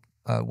put your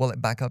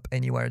wallet backup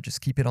anywhere,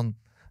 just keep it on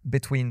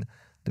between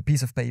the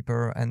piece of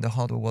paper and the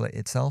hardware wallet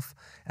itself,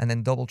 and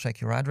then double check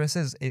your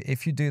addresses.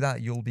 If you do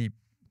that, you'll be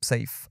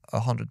safe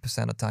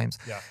 100% of times.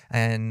 Yeah.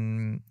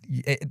 And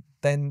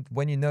then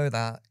when you know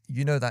that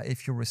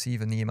if you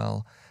receive an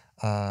email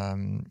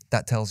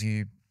that tells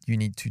you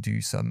need to do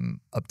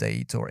some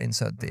update or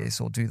insert this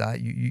or do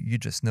that, you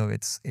just know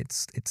it's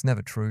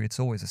never true.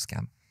 It's always a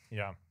scam.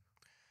 Yeah.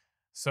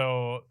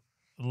 So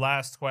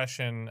last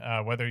question,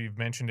 whether you've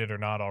mentioned it or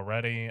not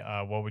already,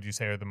 what would you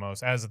say are the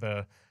most, as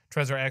the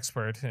Trezor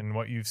expert and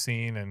what you've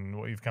seen and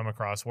what you've come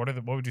across, what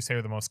would you say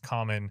are the most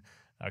common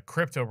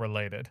crypto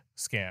related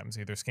scams,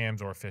 either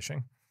scams or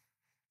phishing?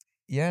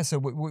 Yeah, so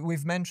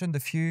we've mentioned a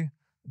few.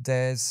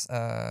 There's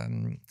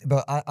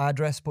but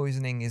address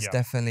poisoning is Yeah.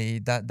 definitely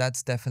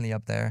that's definitely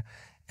up there,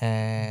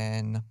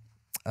 and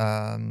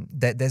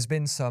there's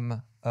been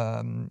some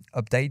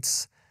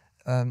updates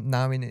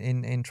now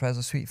in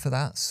Trezor Suite for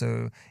that,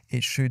 so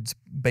it should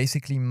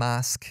basically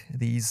mask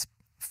these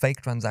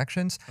fake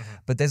transactions.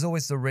 But there's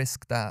always the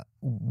risk that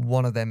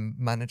one of them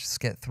manages to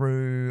get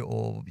through,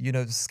 or the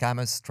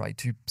scammers try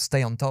to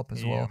stay on top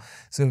as well.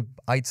 So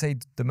I'd say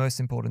the most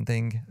important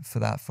thing for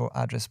that, for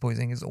address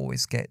poisoning, is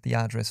always get the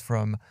address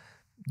from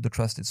the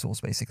trusted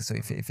source, basically. So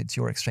if it's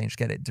your exchange,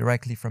 get it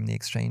directly from the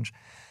exchange.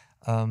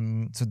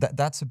 So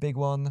that's a big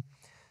one.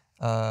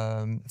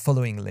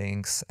 Following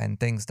links and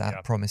things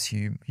that promise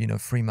you,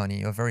 free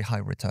money or very high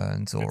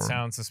returns, or it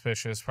sounds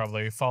suspicious.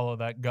 Probably follow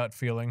that gut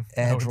feeling.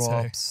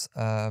 Airdrops.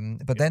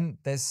 But then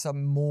there's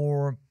some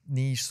more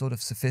niche, sort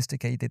of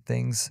sophisticated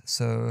things.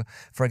 So,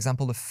 for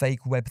example, a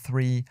fake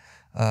Web3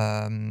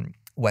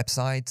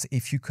 website.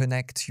 If you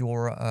connect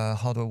your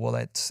hardware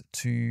wallet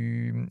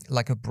to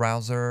like a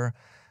browser.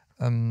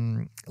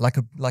 Like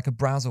a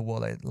browser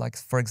wallet, like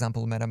for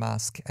example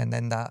MetaMask, and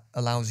then that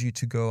allows you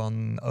to go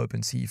on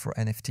OpenSea for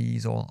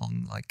NFTs, or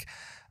on like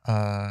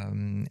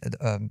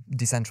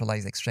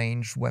decentralized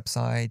exchange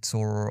websites,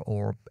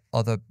 or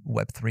other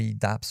Web3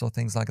 dApps or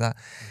things like that.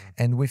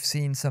 And we've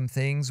seen some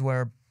things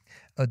where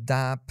a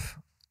dApp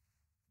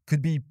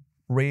could be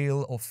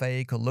real or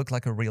fake, or look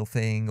like a real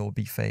thing, or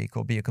be fake,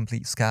 or be a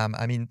complete scam.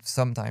 I mean,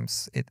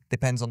 sometimes it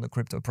depends on the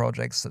crypto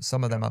projects.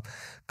 Some of them are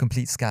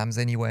complete scams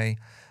anyway,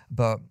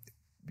 but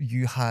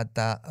you had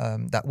that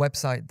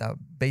website that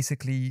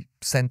basically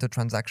sent a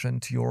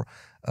transaction to your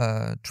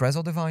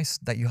Trezor device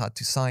that you had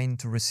to sign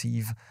to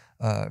receive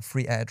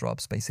free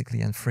airdrops, basically,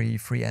 and free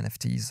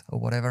NFTs or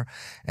whatever.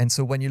 And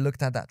so when you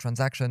looked at that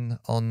transaction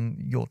on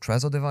your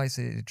Trezor device,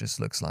 it just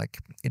looks like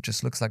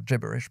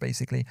gibberish,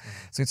 basically.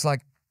 So it's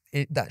like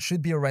that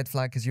should be a red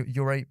flag, because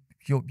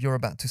you're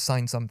about to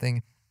sign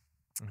something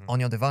on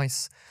your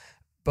device,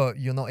 but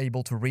you're not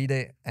able to read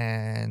it.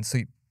 And so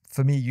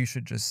for me, you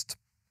should just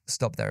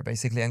stop there,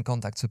 basically, and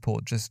contact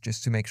support just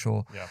to make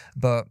sure.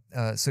 But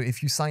so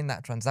if you sign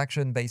that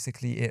transaction,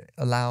 basically it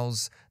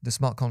allows the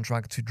smart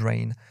contract to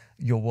drain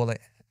your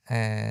wallet.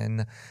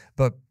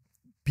 But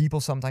people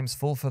sometimes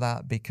fall for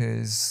that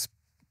because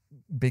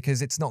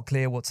it's not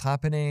clear what's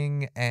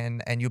happening,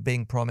 and you're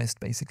being promised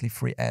basically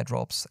free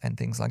airdrops and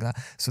things like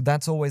that. So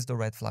that's always the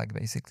red flag,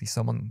 basically,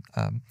 someone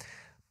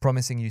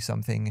promising you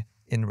something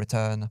in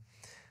return.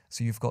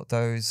 So you've got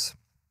those.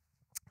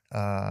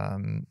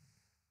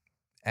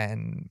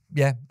 And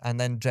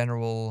then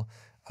general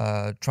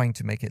trying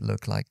to make it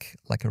look like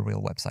a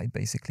real website,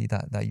 basically,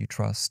 that you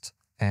trust,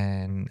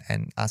 and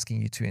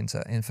asking you to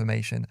enter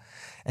information.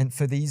 And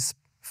for these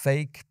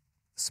fake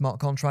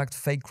smart contract,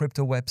 fake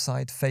crypto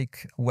website,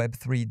 fake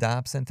Web3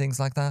 dApps and things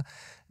like that,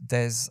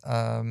 there's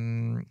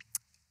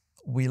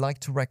we like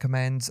to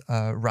recommend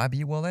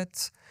Rabi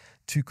Wallet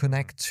to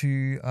connect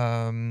to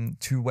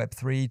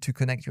Web3, to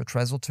connect your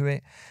Trezor to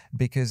it,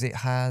 because it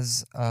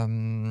has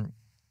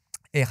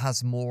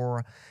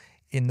more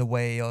in the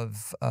way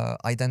of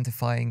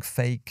identifying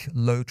fake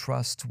low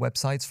trust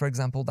websites, for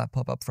example, that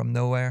pop up from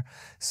nowhere.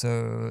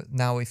 So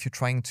now if you're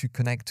trying to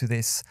connect to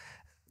this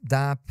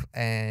dApp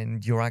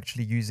and you're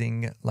actually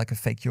using like a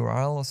fake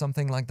URL or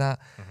something like that,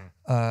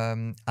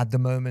 at the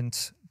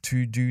moment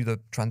to do the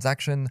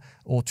transaction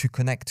or to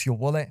connect to your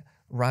wallet,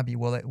 Rabi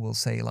Wallet will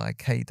say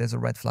like, hey, there's a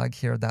red flag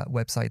here, that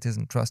website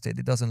isn't trusted,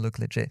 it doesn't look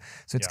legit.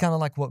 So it's kind of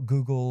like what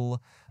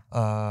Google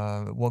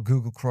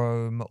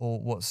Chrome or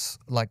what's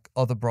like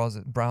other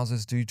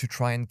browsers do to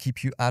try and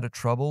keep you out of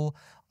trouble,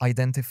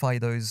 identify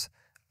those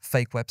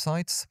fake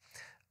websites.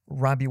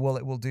 Rabi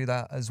Wallet will do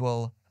that as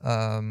well,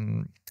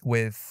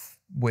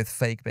 with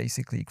fake,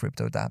 basically,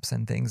 crypto dApps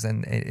and things,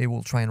 and it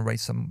will try and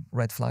raise some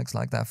red flags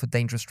like that for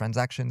dangerous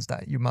transactions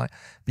that you might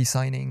be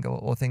signing,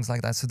 or things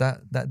like that. So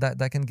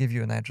that can give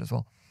you an edge as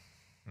well.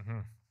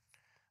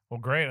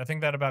 Well, great. I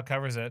think that about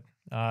covers it.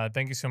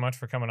 Thank you so much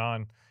for coming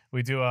on.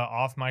 We do a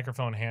off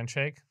microphone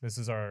handshake. This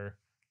is our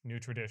new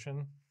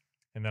tradition,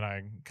 and then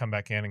I come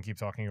back in and keep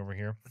talking over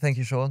here. Thank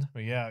you, Sean.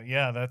 But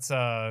yeah,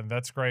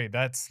 that's great.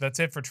 That's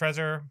it for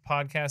Trezor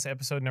podcast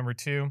episode number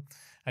 2.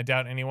 I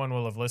doubt anyone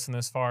will have listened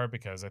this far,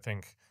 because I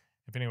think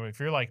if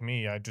you're like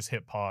me, I just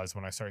hit pause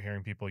when I start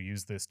hearing people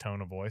use this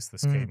tone of voice,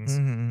 this cadence.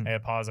 I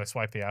hit pause, I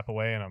swipe the app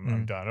away, and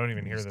I'm done. I don't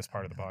even hear this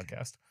part of the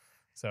podcast.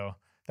 So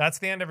that's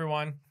the end,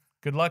 everyone.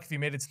 Good luck if you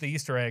made it to the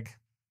Easter egg.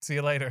 See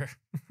you later.